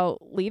thought about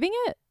leaving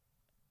it?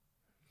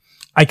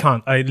 I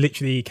can't. I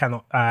literally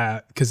cannot.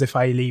 Because if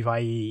I leave,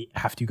 I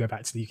have to go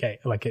back to the UK.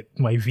 Like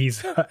my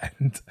visa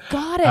and.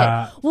 Got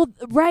it. Well,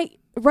 right.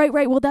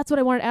 Well, that's what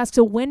I wanted to ask.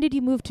 So, when did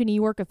you move to New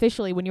York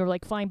officially? When you were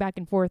like flying back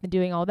and forth and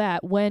doing all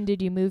that, when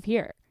did you move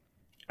here?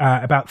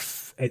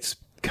 It's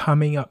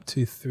coming up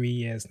to 3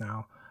 years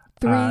now.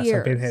 3 years. So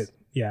I've been here.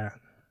 Yeah.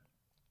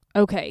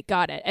 Okay,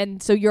 got it.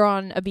 And so you're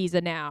on a visa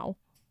now.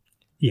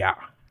 Yeah.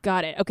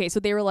 Got it. Okay, so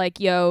they were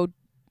like, "Yo,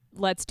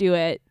 let's do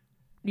it.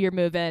 You're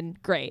moving.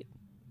 Great."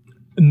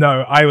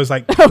 No, I was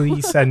like,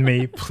 please send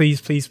me,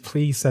 please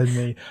send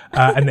me,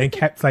 and then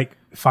kept like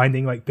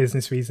finding like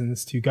business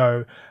reasons to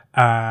go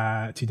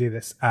to do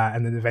this,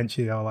 and then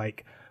eventually they were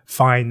like,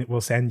 fine, we'll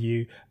send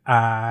you,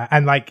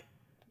 and like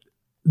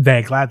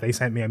they're glad they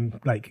sent me. I'm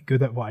like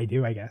good at what I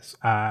do, I guess,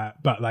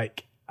 but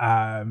like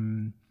like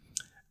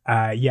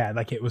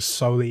it was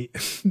solely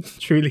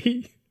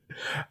truly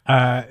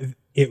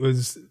it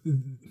was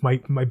my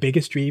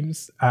biggest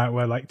dreams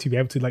were like to be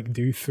able to like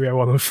do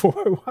 301 and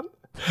 401.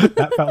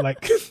 That felt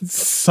like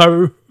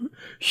so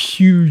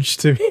huge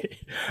to me,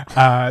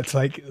 to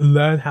like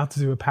learn how to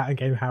do a pattern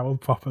game Harold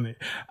properly,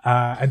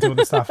 and do all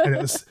this stuff. And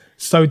it was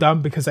so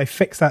dumb because I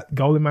fixed that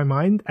goal in my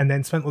mind and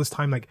then spent all this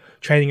time like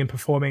training and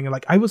performing, and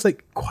like I was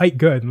like quite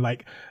good, and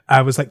like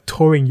I was like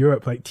touring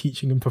Europe, like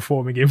teaching and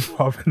performing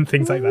improv and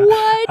things like that.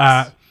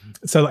 What?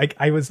 So like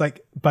I was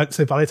like, but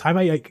so by the time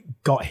I like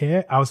got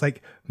here, I was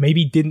like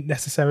maybe didn't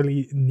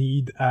necessarily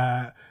need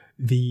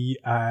the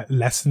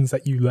lessons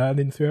that you learn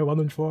in 301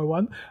 and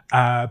 401,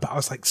 but I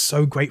was like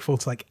so grateful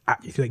to like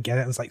actually get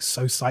it. I was like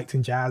so psyched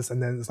and jazzed,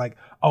 and then it's like,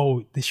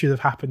 oh, this should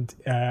have happened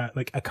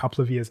like a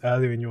couple of years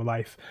earlier in your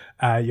life.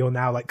 You're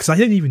now like, because I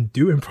didn't even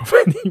do improv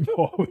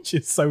anymore, which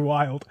is so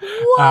wild.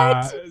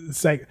 What?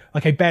 So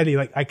like I barely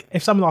like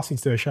if someone asks me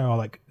to do a show, I'll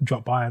like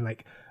drop by and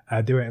like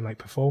do it and like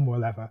perform or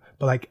whatever,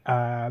 but like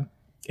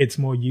it's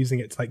more using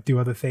it to like do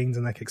other things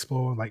and like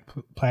explore and like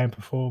play and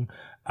perform,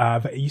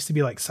 but it used to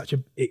be like such a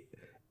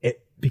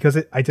because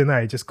I don't know,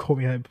 it just caught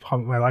me at a part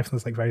of my life and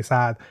it's like very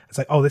sad. It's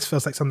like, oh, this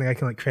feels like something I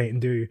can like create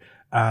and do.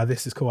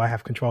 This is cool. I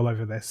have control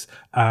over this.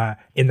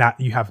 In that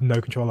you have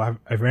no control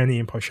over any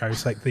improv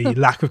shows. Like the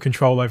lack of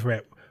control over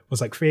it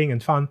was like freeing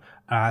and fun.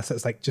 So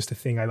it's like just a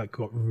thing I like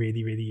got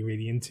really, really,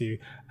 really into.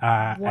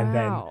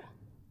 Wow.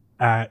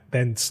 And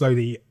then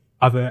slowly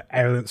other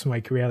elements of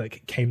my career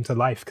like came to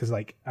life because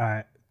like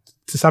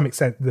to some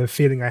extent the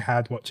feeling I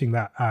had watching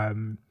that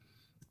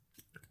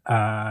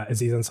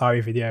Aziz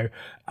Ansari video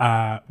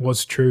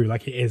was true.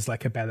 Like it is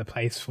like a better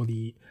place for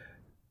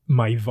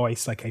my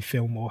voice. Like I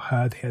feel more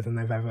heard here than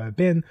I've ever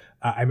been.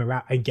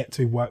 I get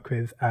to work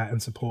with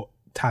and support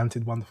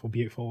talented, wonderful,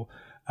 beautiful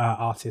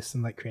artists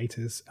and like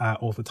creators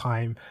all the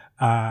time,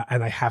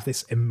 and I have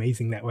this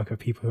amazing network of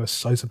people who are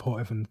so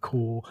supportive and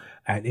cool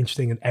and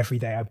interesting, and every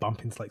day I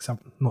bump into like some,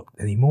 not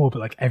anymore, but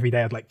like every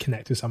day I'd like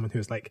connect with someone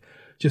who's like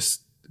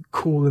just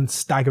cool and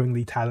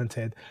staggeringly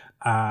talented,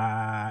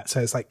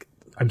 so it's like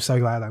I'm so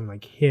glad I'm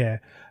like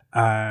here,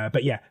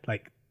 but yeah,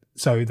 like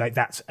so like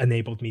that's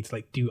enabled me to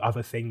like do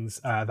other things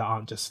that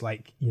aren't just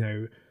like, you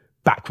know,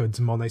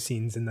 backwards mono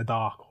scenes in the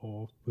dark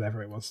or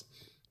whatever it was.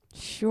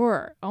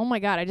 Sure. Oh my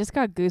God, I just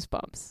got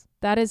goosebumps.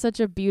 That is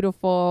such a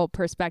beautiful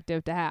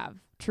perspective to have,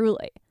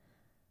 truly.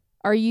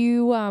 Are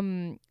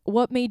you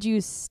what made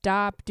you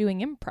stop doing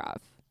improv?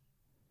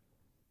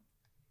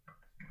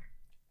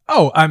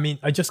 Oh, I mean,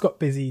 I just got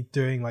busy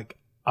doing like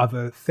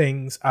other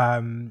things.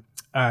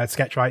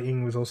 Sketch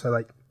writing was also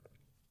like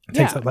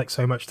takes up like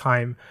so much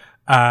time,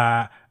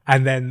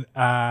 and then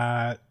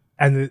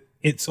and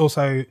it's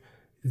also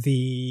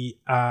the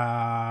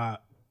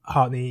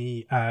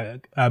Hartney,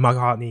 Mark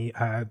Hartney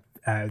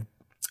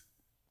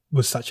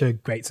was such a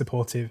great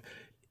supportive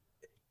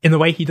in the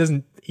way he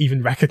doesn't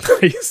even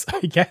recognize,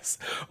 I guess,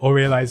 or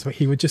realize, but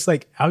he would just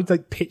like, I would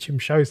like pitch him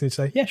shows and he'd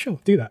say, yeah, sure,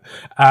 do that.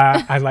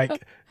 And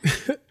like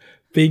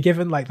being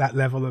given like that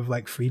level of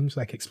like freedom to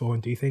like explore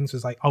and do things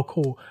was like, oh,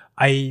 cool.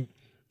 I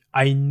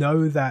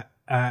know that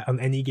on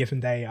any given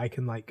day I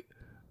can like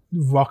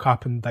rock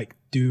up and like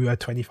do a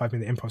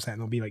 25-minute improv set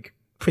and it'll be like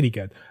pretty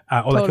good,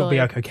 or like it'll be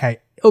like okay,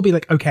 it'll be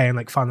like okay and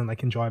like fun and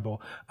like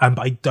enjoyable. But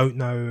I don't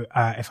know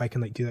if I can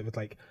like do that with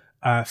like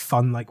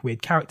fun like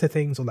weird character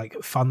things or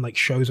like fun like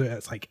shows where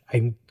it's like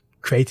I'm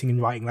creating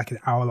and writing like an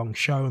hour-long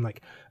show and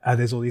like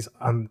there's all these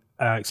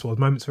explored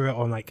moments for it,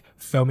 or like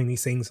filming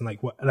these things and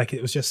like what like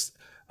it was just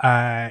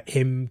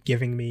him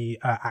giving me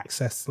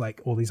access to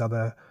like all these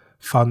other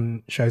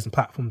fun shows and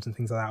platforms and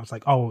things like that. I was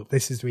like, oh,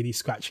 this is really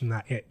scratching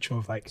that itch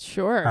of like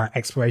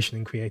exploration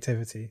and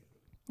creativity.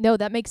 No,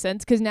 that makes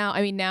sense, because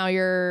now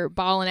you're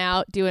balling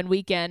out doing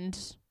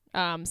weekend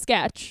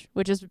sketch,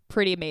 which is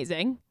pretty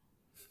amazing.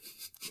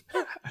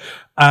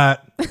 I'm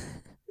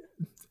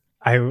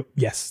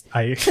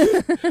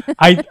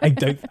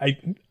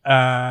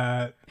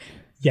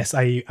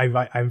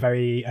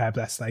very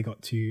blessed that I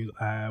got to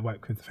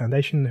work with the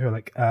foundation, who are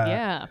like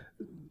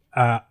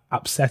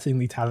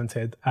upsettingly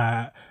talented.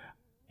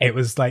 It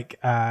was like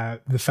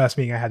the first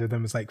meeting I had with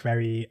them was like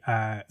very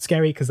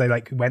scary, because they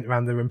like went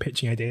around the room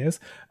pitching ideas,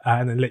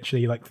 and then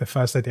literally like the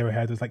first idea I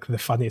heard was like the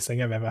funniest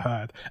thing I've ever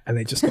heard, and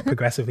they just got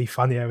progressively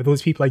funnier with all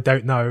these people I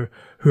don't know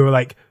who are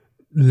like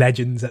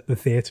legends at the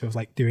theatre of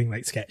like doing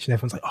like sketch, and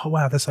everyone's like, oh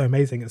wow, they're so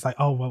amazing. It's like,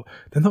 oh well,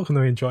 they're not going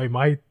to enjoy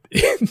my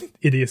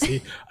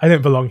idiocy. I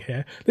don't belong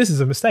here. This is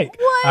a mistake.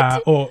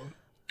 What?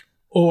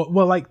 Or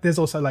well, like there's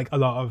also like a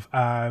lot of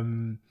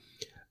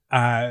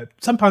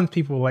sometimes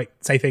people like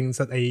say things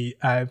that they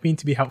mean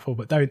to be helpful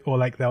but don't, or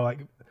like they'll like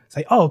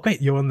say, oh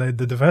great, you're on the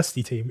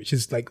diversity team, which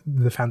is like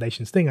the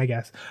foundation's thing, I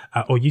guess,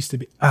 or used to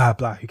be.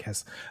 Blah, who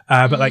cares?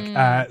 But like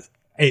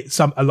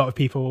a lot of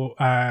people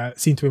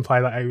seem to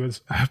imply that I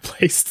was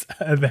placed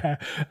there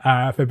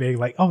for being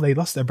like, oh, they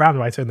lost their brown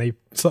writer and they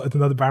slotted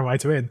another brown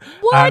writer in.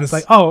 What? And it's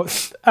like, oh, what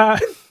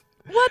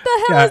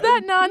the hell is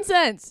that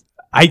nonsense?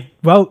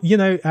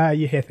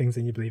 You hear things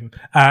and you believe them,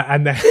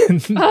 and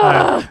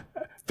then.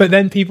 But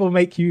then people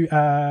make you,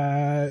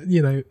 believe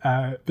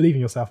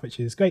in yourself, which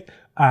is great,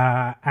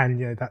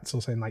 and that's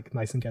also like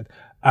nice and good.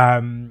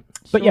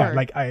 But yeah,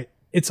 like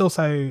it's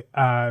also,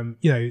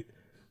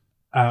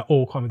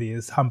 all comedy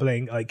is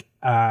humbling, like,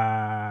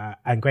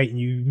 and great, and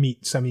you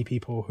meet so many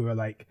people who are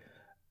like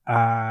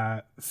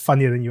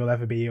funnier than you'll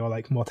ever be, or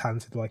like more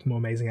talented, or like more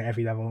amazing at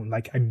every level. And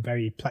like I'm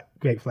very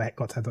grateful I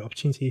got to have that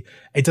opportunity.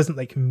 It doesn't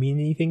like mean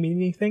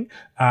anything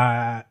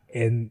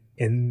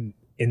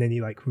in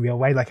any like real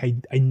way. Like I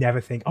never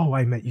think, oh,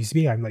 I met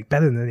UCB, I'm like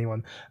better than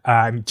anyone.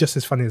 I'm just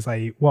as funny as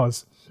I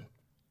was,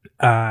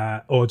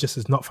 or just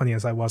as not funny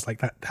as I was.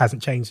 Like that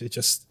hasn't changed. It's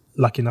just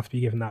lucky enough to be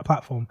given that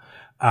platform.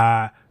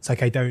 It's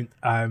like I don't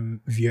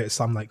view it as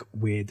some like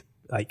weird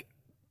like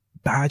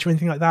badge or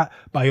anything like that.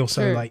 But I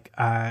also like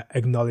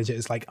acknowledge it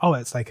as like, oh,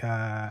 it's like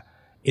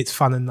it's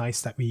fun and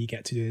nice that we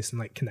get to do this and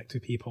like connect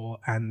with people,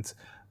 and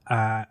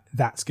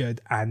that's good.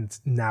 And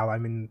now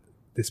I'm in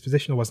this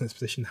position, or was in this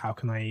position. How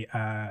can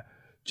I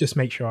just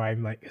make sure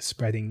I'm like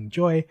spreading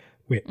joy,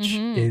 which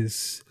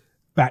is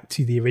back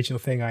to the original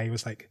thing. I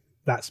was like,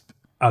 that's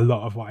a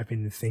lot of what I've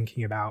been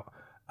thinking about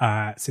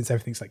since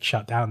everything's like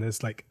shut down.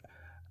 There's like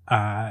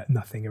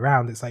nothing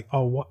around. It's like,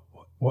 oh,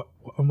 what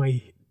am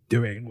I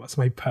doing? What's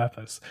my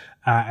purpose?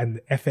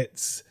 And if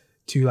it's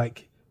to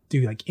like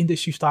do like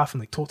industry stuff and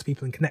like talk to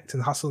people and connect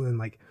and hustle and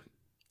like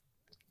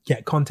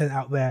get content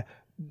out there,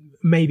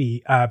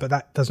 maybe, but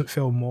that doesn't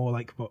feel more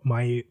like what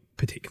my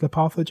particular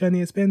path of the journey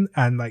has been.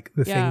 And like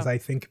the things I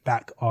think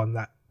back on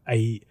that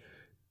I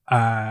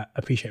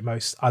appreciate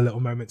most are little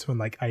moments when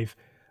like I've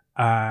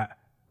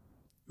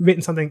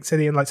written something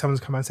silly and like someone's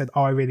come out and said,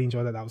 oh, I really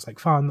enjoyed that was like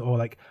fun, or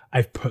like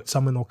I've put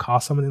someone or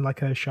cast someone in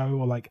like a show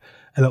or like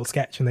a little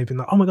sketch and they've been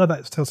like, oh my god,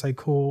 that's still so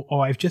cool.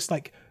 Or I've just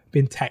like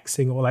been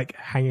texting or like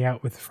hanging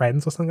out with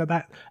friends or something like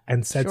that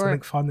and said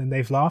something fun and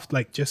they've laughed.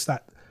 Like just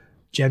that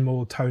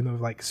general tone of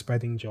like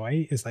spreading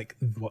joy is like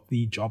what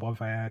the job of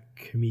a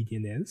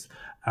comedian is,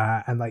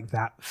 and like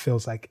that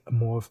feels like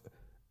more of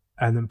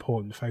an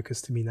important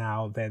focus to me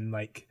now than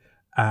like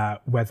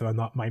whether or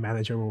not my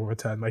manager will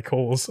return my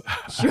calls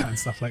and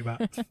stuff like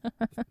that.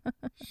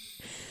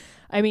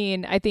 I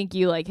mean, I think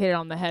you like hit it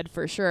on the head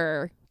for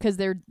sure, because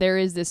there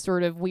is this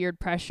sort of weird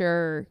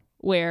pressure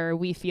where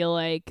we feel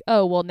like,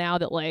 oh, well, now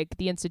that like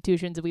the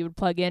institutions that we would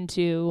plug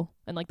into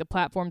and like the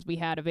platforms we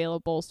had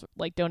available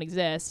like don't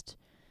exist,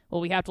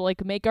 well, we have to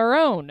like make our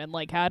own. And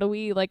like, how do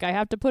we, like, I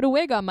have to put a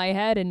wig on my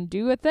head and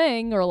do a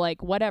thing, or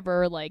like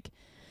whatever, like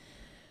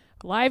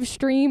live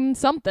stream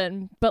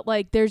something. But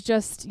like, there's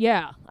just,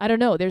 I don't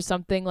know. There's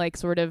something like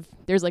sort of,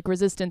 there's like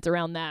resistance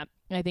around that,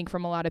 I think,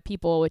 from a lot of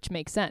people, which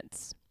makes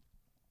sense.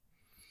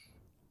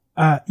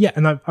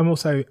 And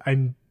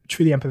I'm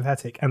truly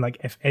empathetic. And like,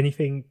 if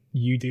anything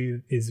you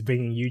do is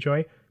bringing you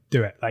joy,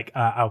 do it. Like,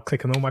 I'll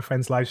click on all my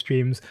friends' live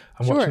streams.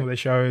 I'm watching all their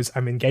shows.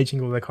 I'm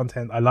engaging all their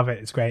content. I love it.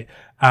 It's great.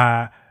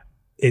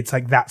 It's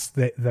like that's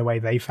the way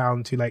they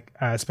found to like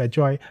spread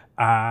joy.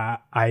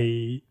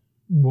 I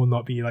will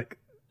not be like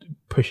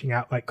pushing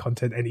out like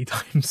content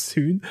anytime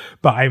soon,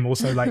 but I'm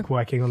also like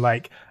working on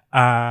like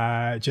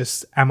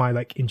just am I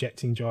like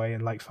injecting joy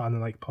and like fun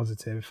and like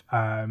positive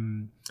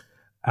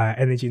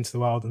energy into the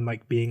world and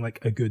like being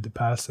like a good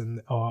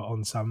person or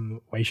on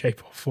some way,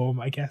 shape or form,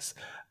 I guess.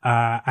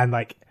 And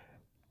like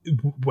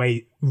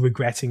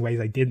regretting ways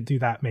I didn't do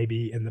that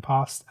maybe in the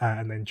past,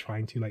 and then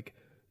trying to like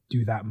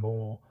do that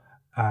more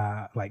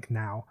like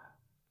now.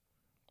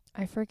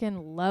 I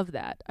freaking love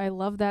that. I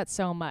love that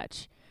so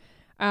much.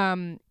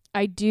 You're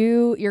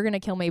going to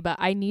kill me, but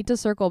I need to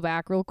circle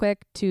back real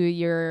quick to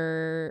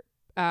your,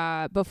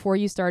 before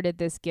you started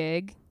this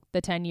gig,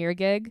 the 10-year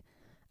gig.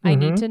 I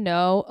need to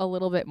know a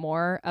little bit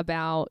more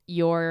about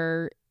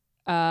your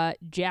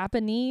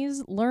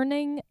Japanese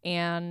learning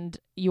and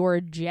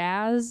your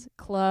jazz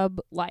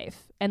club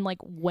life. And like,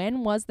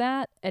 when was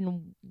that?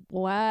 And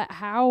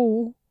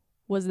how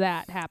was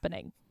that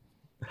happening?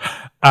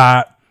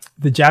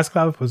 The jazz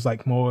club was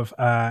like more of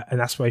an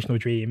aspirational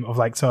dream of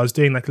like, so I was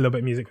doing like a little bit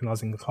of music when I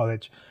was in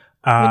college.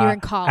 When you were in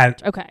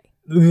college, okay.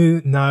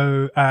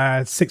 No,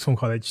 sixth form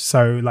college.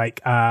 So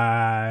like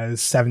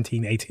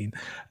 17, 18,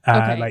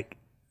 okay. like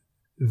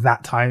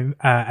that time.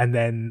 And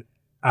then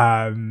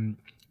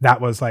that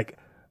was like,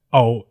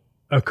 oh,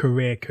 a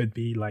career could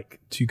be like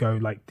to go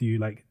like do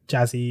like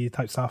jazzy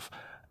type stuff.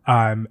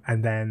 And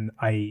then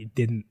I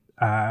didn't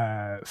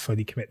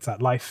fully commit to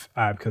that life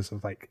because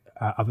of like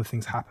other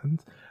things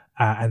happened.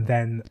 And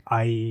then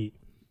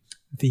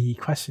the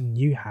question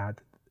you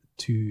had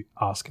to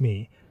ask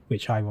me,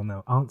 which I will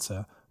now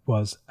answer,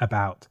 was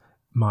about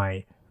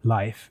my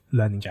life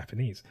learning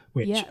Japanese,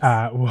 which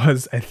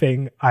was a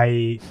thing.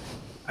 I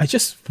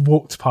just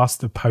walked past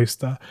the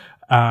poster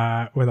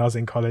when I was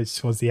in college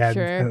towards the end,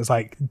 and it was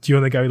like, do you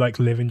want to go like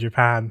live in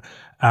Japan?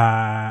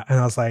 And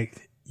I was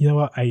like, you know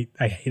what, I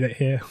hate it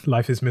here.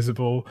 Life is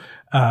miserable.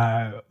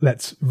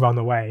 Let's run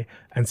away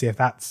and see if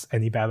that's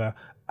any better.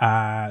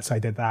 So I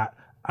did that.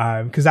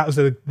 Because that was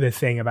the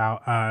thing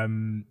about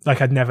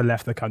like I'd never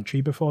left the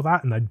country before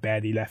that, and I'd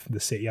barely left the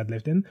city I'd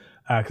lived in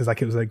because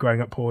like it was like growing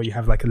up poor, you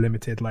have like a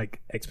limited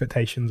like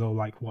expectations or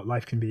like what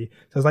life can be.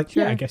 So I was like,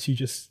 yeah, I guess you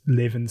just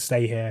live and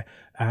stay here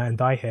and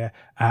die here.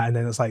 And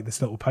then it's like this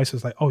little post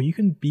was like, oh, you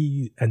can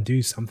be and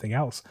do something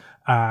else,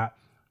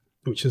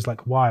 which is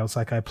like wild.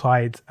 So like I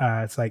applied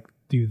to like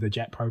do the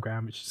JET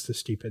program, which is a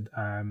stupid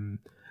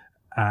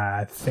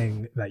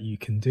thing that you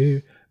can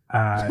do.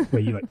 Where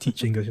you like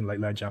teach English and like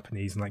learn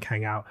Japanese and like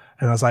hang out.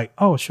 And I was like,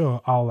 oh sure,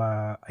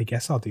 I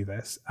guess I'll do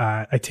this.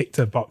 I ticked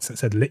a box that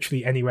said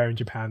literally anywhere in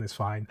Japan is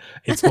fine.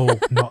 It's all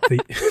not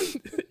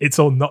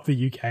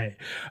the UK.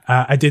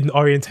 I did an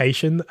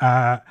orientation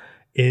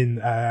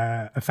in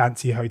a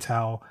fancy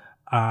hotel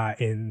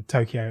in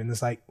Tokyo, and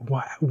it's like,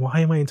 why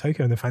am I in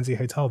Tokyo in a fancy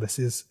hotel? This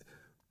is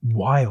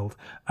wild.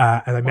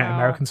 And I met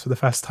Americans for the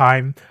first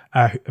time,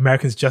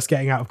 Americans just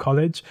getting out of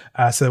college,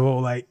 so they're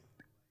all like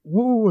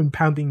woo and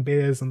pounding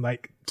beers and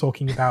like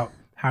talking about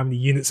how many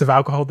units of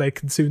alcohol they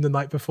consumed the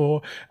night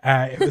before.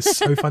 It was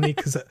so funny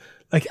because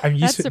like I'm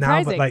used to it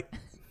now, but like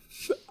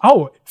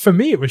for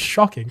me it was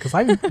shocking because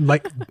I'm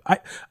like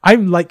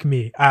I'm like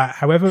me.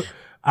 However,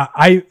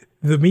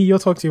 the me you're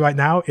talking to right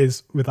now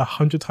is with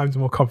 100 times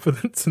more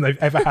confidence than I've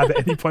ever had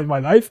at any point in my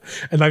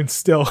life, and I'm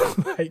still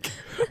like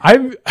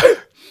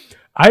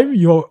I'm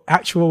your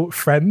actual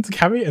friend,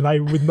 Cami, and I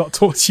would not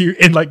talk to you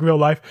in like real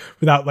life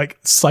without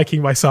like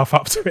psyching myself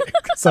up to it.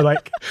 So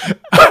like,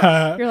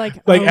 you're like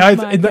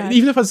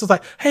even if I was just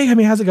like, hey,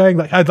 Cami, how's it going?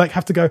 Like, I'd like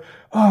have to go,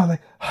 oh,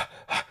 like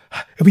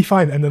it'll be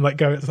fine, and then like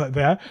go it's like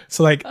there.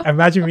 So like,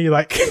 imagine me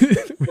like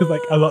with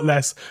like a lot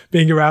less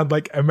being around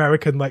like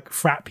American like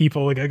frat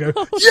people, like I go,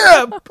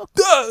 yeah,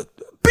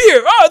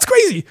 beer, oh, it's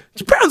crazy,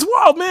 Japan's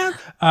wild,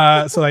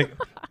 man. So like.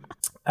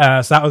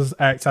 So that was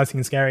exciting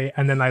and scary.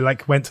 And then I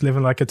like went to live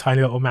in like a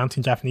tiny little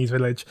mountain Japanese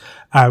village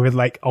with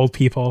like old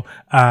people.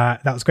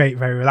 That was great,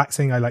 very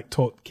relaxing. I like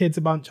taught kids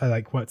a bunch. I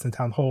like worked in the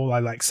town hall. I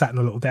like sat in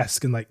a little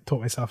desk and like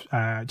taught myself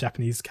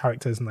Japanese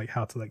characters and like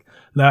how to like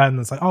learn. And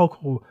it's like, oh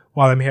cool,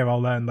 while I'm here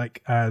I'll learn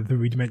like the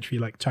rudimentary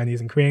like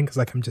Chinese and Korean because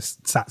like I'm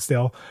just sat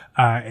still.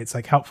 It's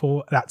like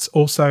helpful. That's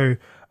also,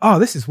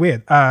 this is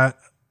weird.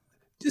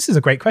 This is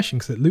a great question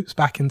because it loops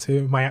back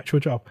into my actual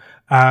job.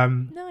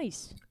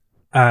 Nice.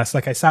 So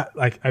like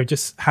I would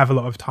just have a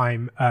lot of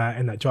time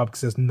in that job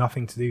because there's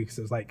nothing to do because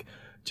it was like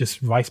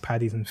just rice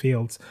paddies and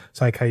fields.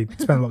 So like I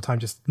spent a lot of time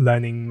just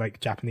learning like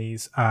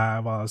Japanese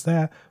while I was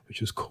there, which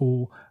was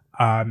cool.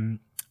 And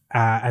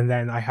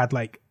then I had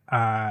like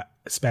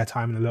spare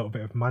time and a little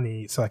bit of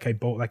money. So like I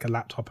bought like a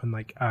laptop and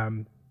like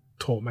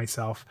taught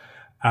myself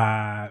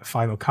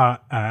Final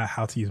Cut,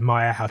 how to use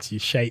Maya, how to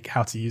use Shake,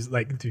 how to use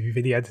like do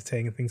video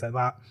editing and things like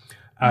that.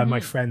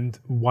 My friend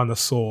won a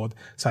sword,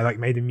 so I like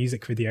made a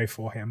music video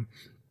for him.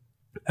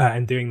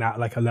 And doing that,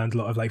 like I learned a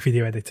lot of like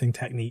video editing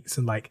techniques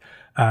and like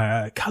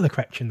color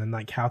correction and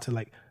like how to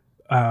like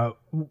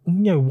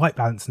white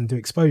balance and do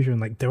exposure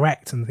and like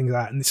direct and things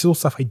like that. And it's all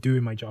stuff I do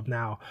in my job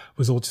now.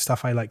 Was all just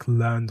stuff I like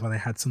learned when I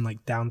had some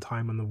like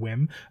downtime on the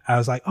whim. I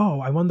was like,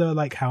 oh, I wonder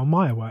like how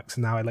Maya works,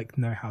 and now I like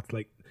know how to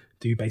like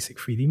do basic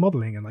 3D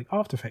modeling, and like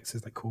After Effects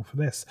is like cool for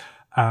this.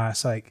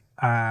 So like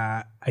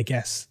I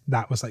guess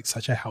that was like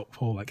such a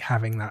helpful, like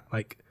having that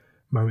like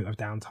moment of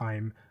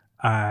downtime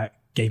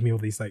gave me all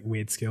these like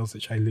weird skills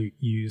which I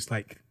use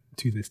like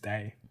to this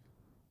day.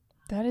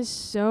 That is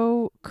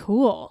so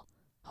cool.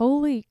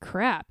 Holy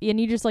crap. And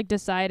you just like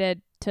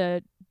decided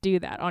to do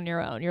that on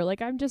your own. You're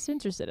like, I'm just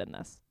interested in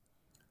this.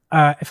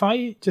 If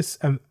I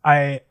just,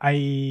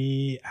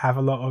 I have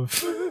a lot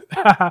of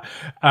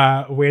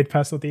weird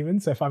personal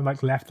demons. So if I'm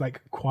like left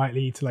like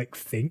quietly to like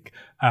think,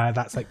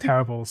 that's like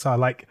terrible. So I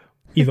like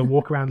either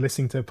walk around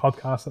listening to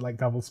podcasts at like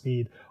double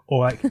speed,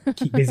 or like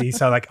keep busy.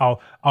 So like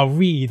I'll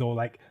read, or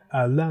like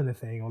learn a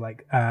thing, or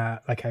like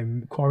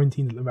I'm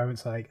quarantined at the moment.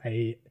 So like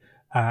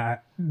I'm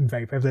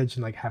very privileged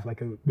and like have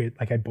like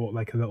I bought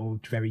like a little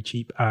very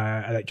cheap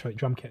electronic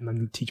drum kit, and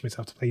then teach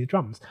myself to play the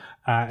drums.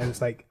 And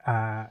it's like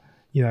I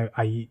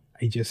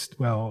just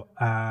will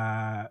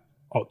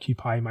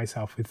occupy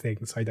myself with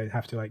things, so I don't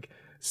have to like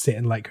sit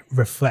and like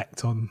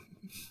reflect on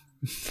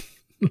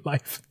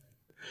life,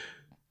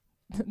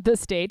 the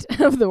state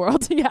of the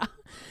world. Yeah.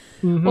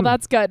 Mm-hmm. Well,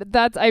 that's good.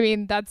 That's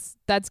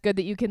good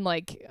that you can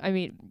like,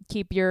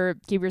 keep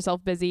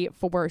yourself busy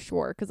for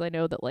sure. Cause I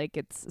know that like,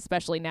 it's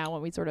especially now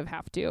when we sort of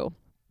have to,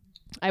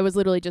 I was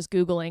literally just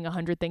Googling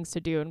 100 things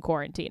to do in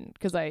quarantine.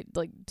 Cause I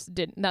like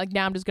didn't, like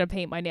now I'm just going to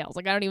paint my nails.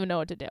 Like, I don't even know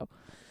what to do.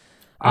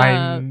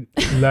 I'm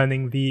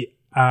learning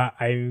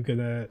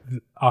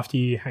after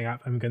you hang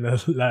up, I'm going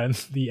to learn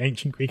the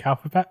ancient Greek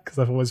alphabet. Cause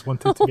I've always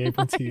wanted to be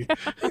able to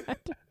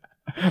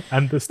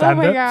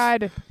understand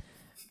it.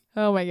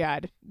 Oh my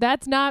God.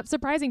 That's not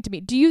surprising to me.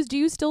 Do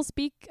you still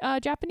speak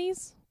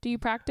Japanese? Do you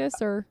practice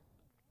or?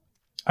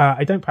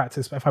 I don't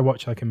practice, but if I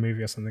watch like a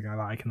movie or something like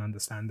that, I can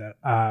understand it.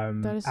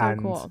 That is so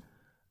cool.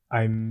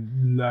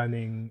 I'm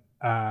learning,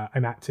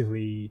 I'm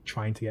actively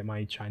trying to get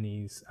my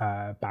Chinese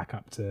back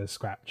up to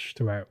scratch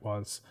to where it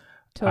was.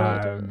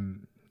 Totally.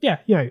 Yeah,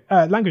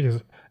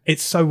 languages.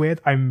 It's so weird.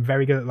 I'm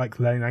very good at like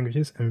learning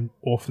languages. I'm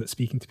awful at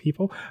speaking to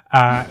people.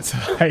 So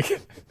like,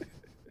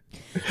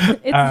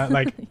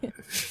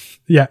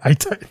 yeah, I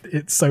don't.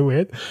 It's so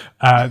weird.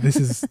 This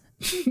is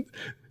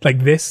like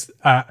this.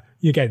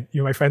 Again,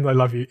 you're my friend. I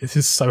love you. This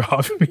is so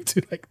hard for me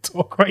to like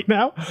talk right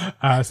now.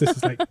 So this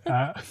is like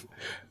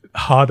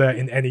harder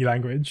in any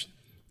language.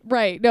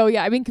 Right. No.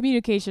 Yeah.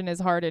 Communication is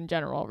hard in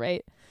general,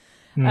 right?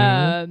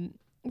 Mm-hmm.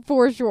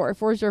 For sure.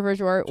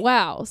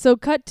 Wow. So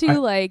cut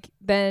to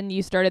then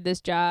you started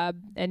this job,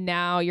 and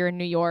now you're in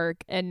New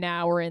York, and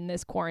now we're in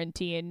this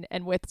quarantine,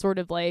 and with sort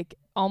of like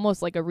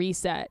almost like a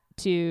reset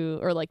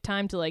or like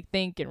time to like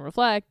think and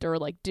reflect, or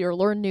like do or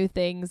learn new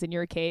things in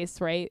your case,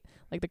 right?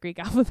 Like the Greek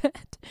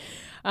alphabet.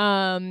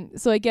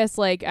 So I guess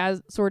like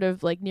as sort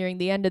of like nearing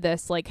the end of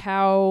this, like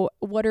how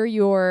are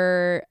you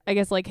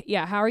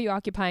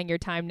occupying your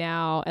time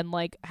now? And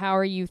like, how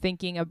are you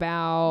thinking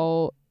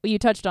about, you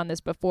touched on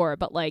this before,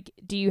 but like,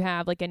 do you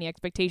have like any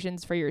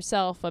expectations for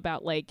yourself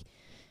about like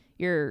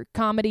your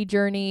comedy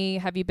journey?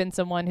 Have you been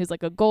someone who's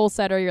like a goal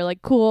setter? You're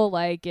like, cool,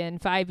 like in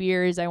 5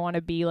 years, I want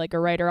to be like a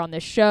writer on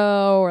this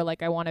show, or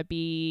like I want to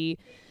be,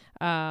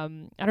 I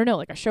don't know,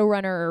 like a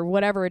showrunner or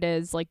whatever it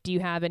is. Like, do you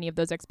have any of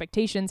those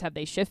expectations? Have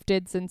they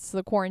shifted since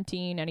the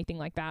quarantine? Anything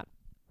like that?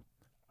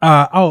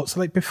 So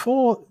like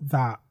before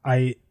that,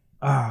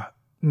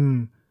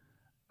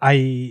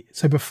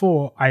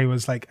 before I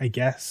was like, I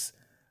guess,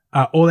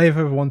 all I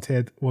ever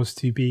wanted was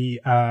to be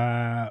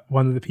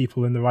one of the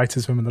people in the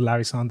writers' room in the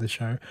Larry Sanders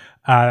Show.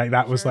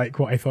 That was like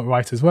what I thought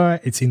writers were.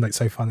 It seemed like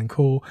so fun and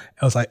cool.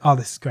 I was like, oh,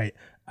 this is great.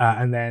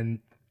 And then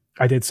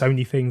I did so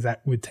many things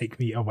that would take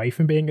me away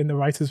from being in the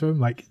writers' room.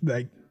 Like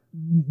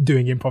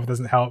doing improv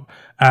doesn't help.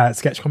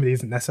 Sketch comedy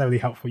isn't necessarily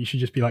helpful. You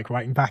should just be like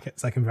writing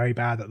packets. Like I'm very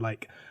bad at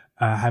like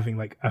having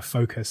like a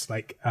focus,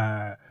 like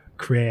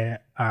career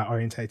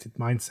orientated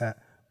mindset.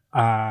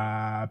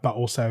 But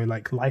also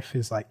like life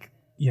is like,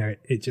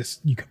 it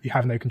just, you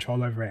have no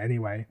control over it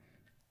anyway.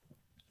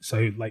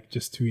 So like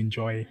just to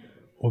enjoy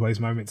all those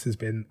moments has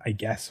been, I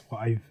guess,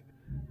 what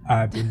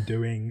I've been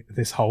doing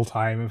this whole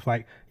time of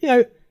like,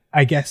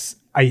 I guess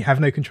I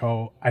have no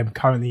control. I'm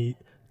currently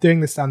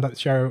doing this stand-up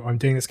show, or I'm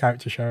doing this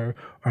character show,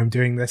 or I'm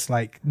doing this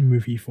like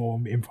movie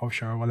form improv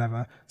show or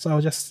whatever. So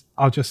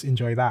I'll just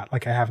enjoy that.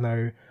 Like I have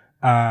no,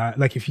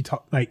 like if you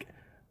talk like,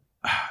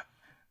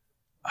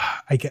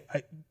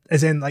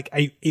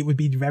 it would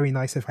be very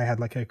nice if I had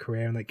like a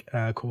career and like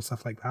cool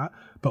stuff like that.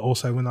 But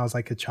also when I was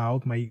like a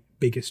child, my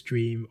biggest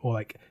dream or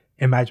like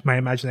my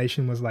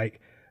imagination was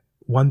like,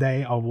 one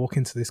day I'll walk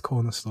into this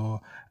corner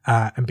store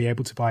and be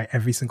able to buy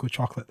every single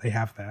chocolate they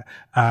have there.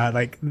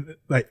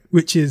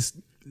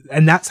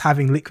 And that's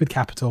having liquid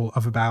capital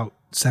of about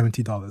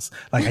 $70.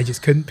 Like I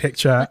just couldn't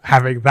picture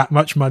having that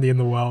much money in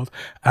the world.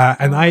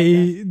 And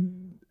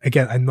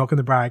I'm not going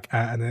to brag,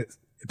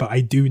 but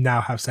I do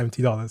now have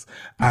 $70.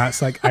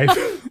 It's like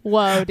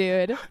whoa,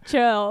 dude,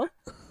 chill.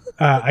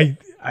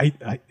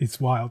 It's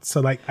wild. So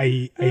like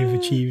I've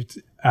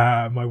achieved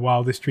my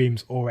wildest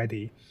dreams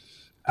already.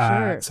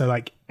 Sure. So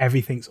like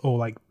everything's all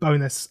like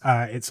bonus.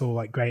 It's all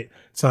like great.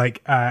 So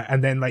like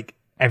and then like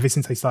ever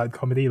since I started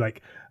comedy,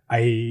 like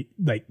I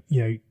like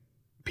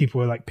people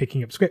were like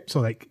picking up scripts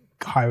or like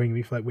hiring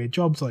me for like weird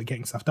jobs or like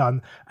getting stuff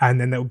done,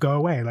 and then they'll go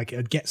away. Like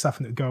I'd get stuff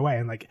and it would go away,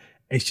 and like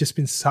it's just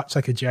been such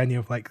like a journey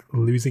of like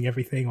losing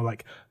everything or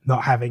like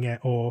not having it,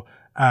 or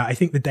I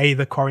think the day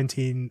the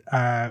quarantine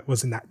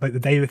was in that, like the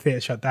day the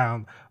theater shut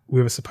down,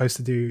 we were supposed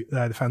to do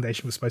the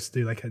foundation was supposed to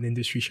do like an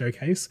industry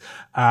showcase,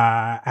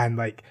 and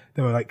like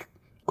there were like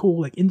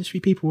cool like industry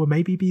people will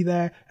maybe be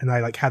there, and I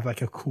like had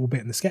like a cool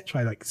bit in the sketch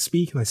where I like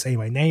speak and I say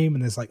my name,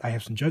 and there's like I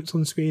have some jokes on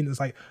the screen. It's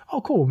like,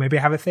 oh cool, maybe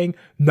I have a thing.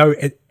 No,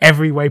 in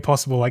every way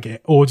possible, like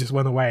it all just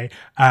went away.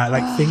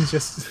 Like things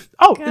just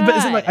but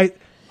isn't like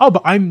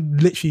but I'm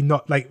literally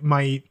not like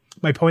my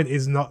point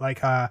is not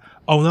like oh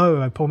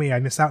no, poor me, I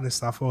missed out on this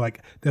stuff, or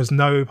like there's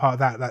no part of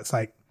that that's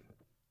like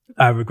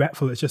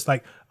regretful. It's just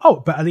like, oh,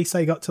 but at least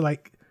I got to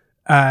like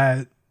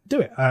do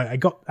it. I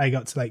got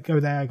to like go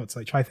there. I got to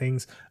like try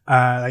things.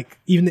 Like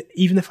even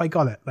if I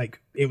got it,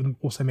 like it would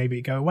also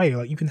maybe go away.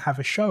 Like you can have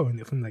a show and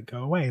it can like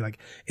go away. Like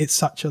it's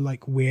such a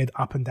like weird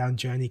up and down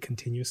journey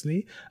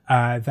continuously,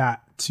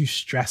 that to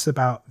stress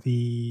about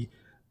the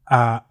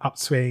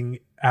upswing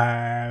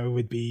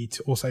would be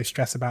to also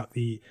stress about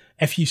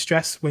if you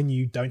stress when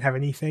you don't have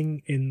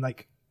anything in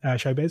like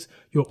showbiz,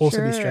 you'll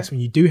also be stressed when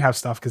you do have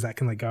stuff, because that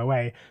can like go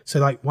away. So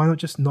like why not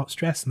just not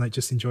stress and like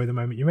just enjoy the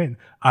moment you're in.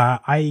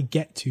 I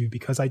get to,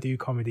 because I do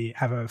comedy,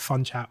 have a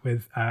fun chat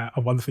with a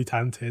wonderfully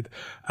talented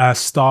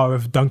star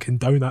of Dunkin'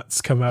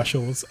 Donuts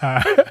commercials.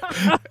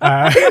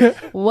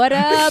 What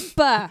up?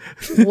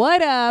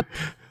 What up?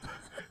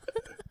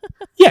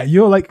 Yeah,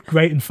 you're like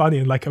great and funny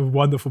and like a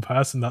wonderful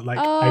person that like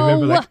I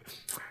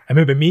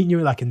remember meeting you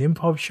at like an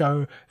improv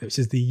show, which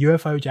is the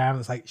UFO Jam.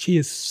 It's like, she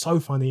is so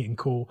funny and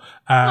cool.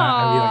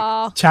 And we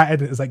like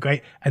chatted, and it was like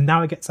great. And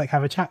now I get to like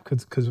have a chat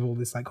because of all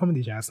this like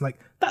comedy jazz. And like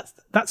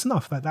that's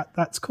enough. Like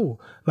that's cool.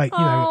 Like, you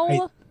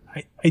know,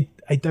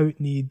 I don't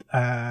need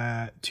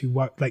to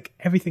work, like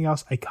everything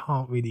else I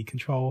can't really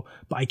control,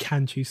 but I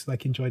can choose to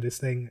like enjoy this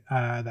thing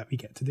that we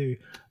get to do.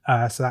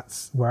 So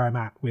that's where I'm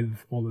at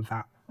with all of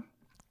that.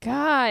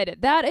 God,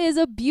 that is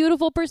a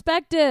beautiful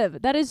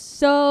perspective. That is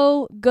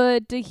so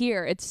good to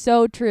hear. It's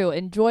so true.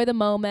 Enjoy the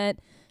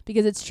moment,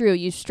 because it's true.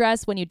 You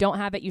stress when you don't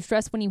have it. You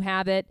stress when you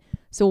have it.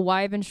 So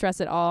why even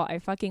stress at all? I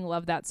fucking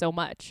love that so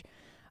much.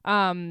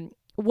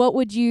 What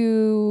would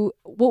you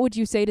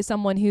say to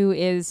someone who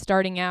is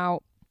starting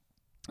out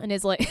and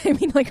is like, I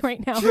mean, like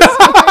right now, it's so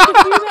hard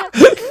to do that.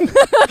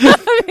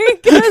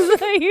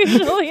 Because I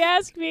usually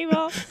ask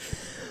people,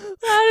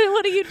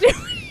 what do you do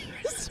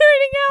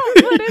starting out?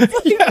 But it's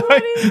like,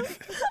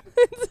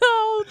 it's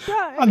all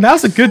done. Oh,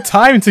 now's a good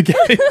time to get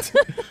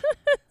into.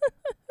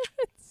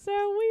 It's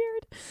so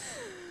weird.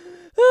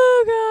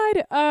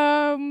 Oh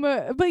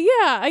God. But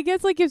yeah, I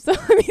guess like I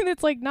mean,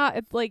 it's like not,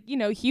 it's like, you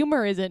know,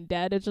 humor isn't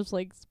dead. It's just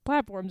like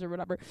platforms or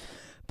whatever.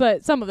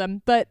 But some of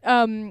them. But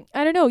I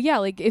don't know. Yeah,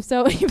 like if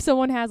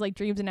someone has like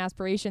dreams and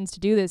aspirations to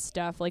do this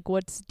stuff, like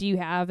do you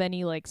have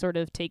any like sort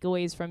of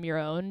takeaways from your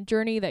own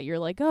journey that you're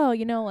like, oh,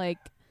 you know, like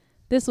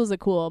this was a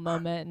cool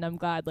moment and I'm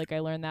glad like I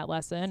learned that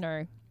lesson?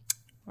 Or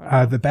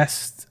the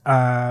best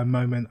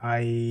moment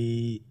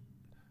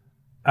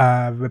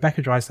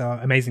Rebecca Drysdale,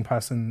 amazing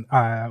person,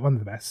 one of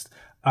the best.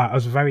 I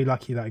was very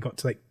lucky that I got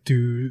to like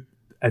do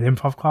an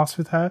improv class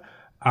with her.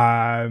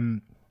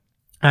 And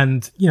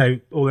you know,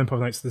 all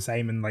improv notes are the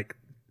same and like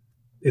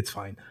it's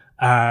fine.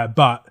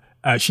 But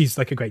she's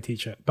like a great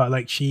teacher. But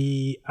like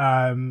she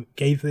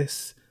gave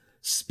this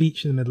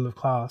speech in the middle of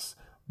class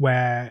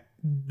where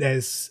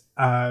there's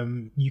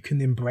you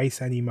can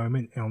embrace any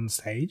moment on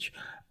stage,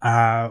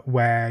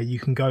 where you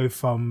can go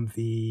from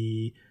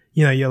the,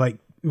 you know, you're like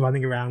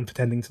running around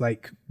pretending to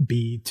like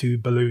be two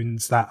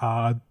balloons that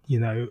are, you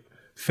know,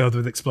 filled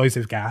with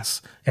explosive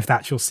gas, if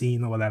that's your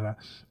scene or whatever.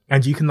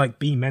 And you can like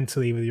be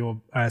mentally with your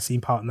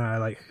scene partner,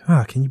 like,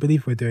 oh, can you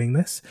believe we're doing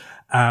this?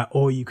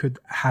 Or you could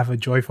have a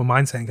joyful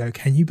mindset and go,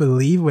 can you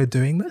believe we're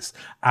doing this?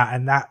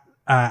 And that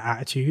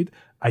attitude,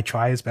 I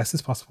try as best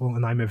as possible.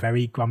 And I'm a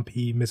very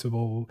grumpy,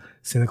 miserable,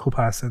 cynical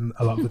person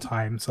a lot of the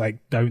time. So like,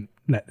 don't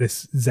let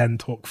this Zen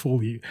talk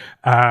fool you.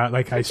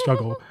 Like I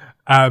struggle.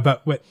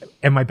 But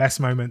in my best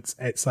moments,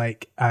 it's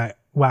like,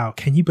 wow,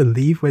 can you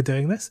believe we're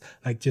doing this?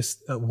 Like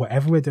just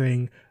whatever we're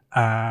doing,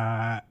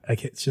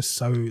 like it's just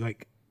so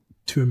like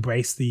to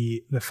embrace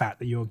the fact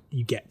that you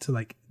get to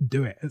like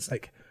do it. It's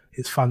like,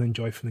 it's fun and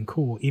joyful and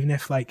cool. Even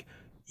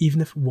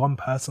if one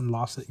person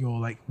laughs at your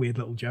like weird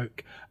little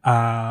joke,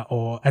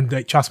 and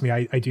like, trust me,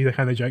 I do the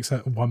kind of jokes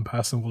that one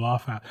person will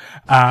laugh at,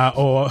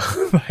 or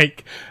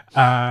like,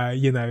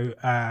 you know,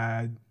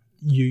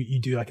 you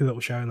do like a little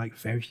show and like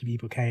very few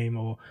people came,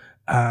 or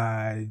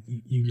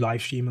you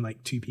live stream and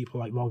like 2 people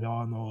like log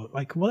on, or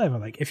like whatever.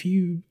 Like if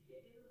you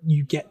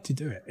get to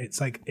do it, it's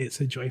like, it's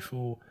a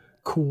joyful,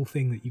 cool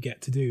thing that you get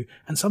to do.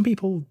 And some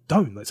people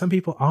don't, like some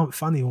people aren't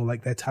funny, or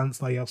like their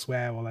talents lie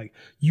elsewhere, or like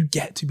you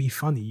get to be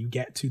funny, you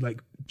get to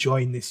like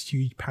join this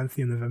huge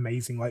pantheon of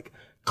amazing like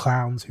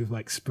clowns who've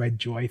like spread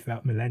joy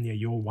throughout millennia.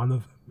 You're one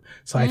of them.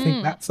 So I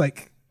think that's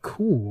like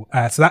cool.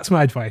 So that's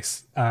my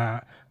advice,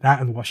 that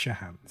and wash your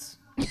hands.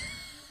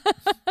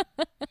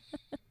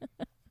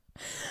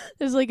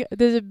 There's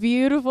a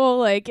beautiful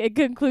like a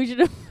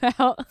conclusion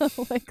about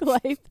like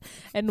life,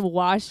 and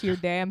wash your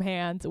damn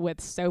hands with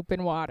soap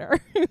and water.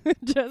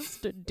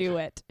 Just do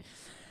it.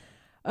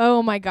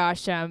 Oh my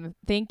gosh,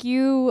 thank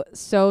you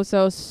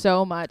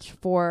so much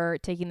for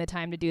taking the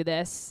time to do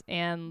this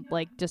and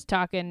like just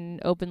talking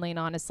openly and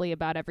honestly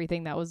about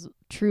everything. That was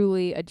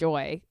truly a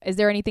joy. Is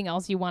there anything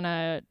else you want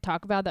to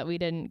talk about that we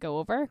didn't go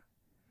over?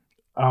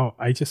 Oh,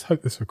 I just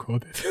hope this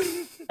recorded.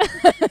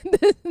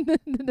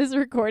 This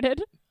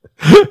recorded?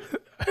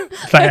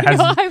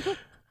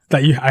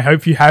 I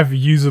hope you have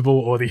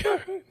usable audio.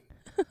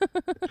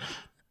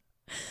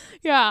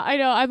 Yeah, I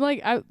know. I'm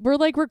like, we're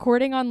like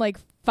recording on like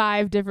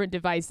 5 different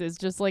devices.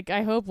 Just like,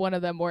 I hope one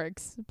of them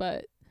works.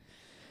 But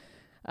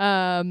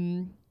yeah.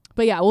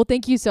 Well,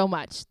 thank you so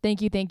much.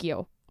 Thank you.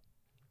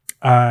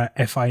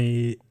 If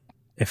I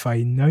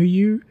know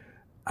you,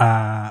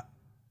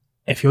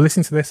 if you're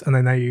listening to this and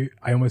I know you,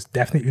 I almost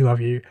definitely love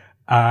you,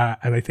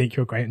 and I think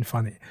you're great and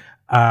funny.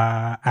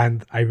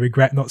 And I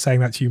regret not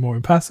saying that to you more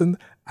in person.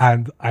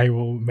 And I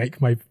will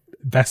make my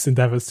best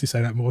endeavors to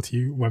say that more to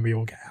you when we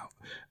all get out.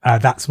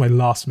 That's my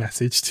last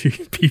message to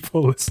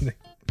people listening.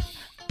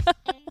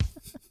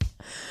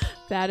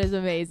 That is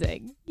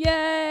amazing.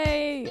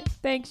 Yay!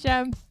 Thanks,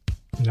 Shem.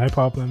 No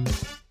problem.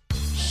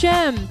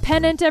 Shem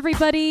Pennant,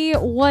 everybody.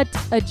 What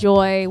a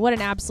joy. What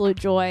an absolute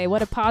joy.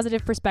 What a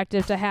positive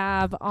perspective to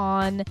have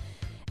on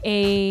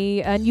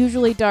a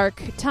unusually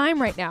dark time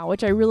right now,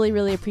 which I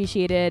really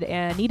appreciated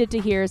and needed to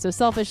hear. So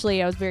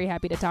selfishly, I was very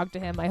happy to talk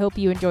to him. I hope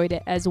you enjoyed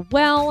it as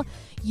well.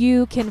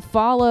 You can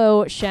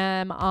follow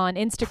Shem on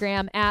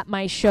Instagram at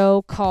my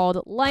show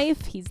called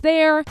Life. He's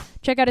there.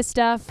 Check out his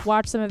stuff.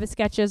 Watch some of his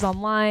sketches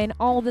online.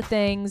 All the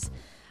things.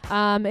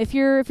 If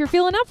you're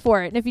feeling up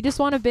for it, and if you just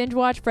want to binge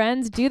watch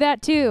Friends, do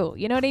that too.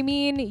 You know what I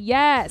mean?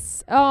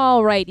 Yes.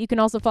 All right. You can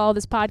also follow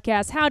this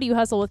podcast, How Do You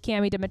Hustle with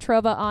Cami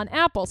Dimitrova, on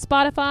Apple,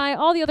 Spotify,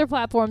 all the other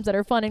platforms that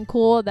are fun and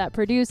cool that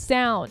produce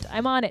sound.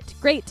 I'm on it.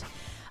 Great.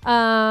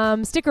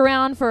 Stick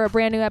around for a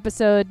brand new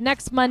episode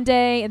next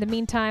Monday. In the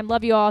meantime,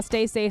 love you all.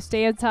 Stay safe,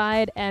 stay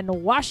inside,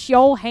 and wash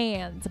your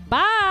hands.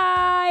 Bye.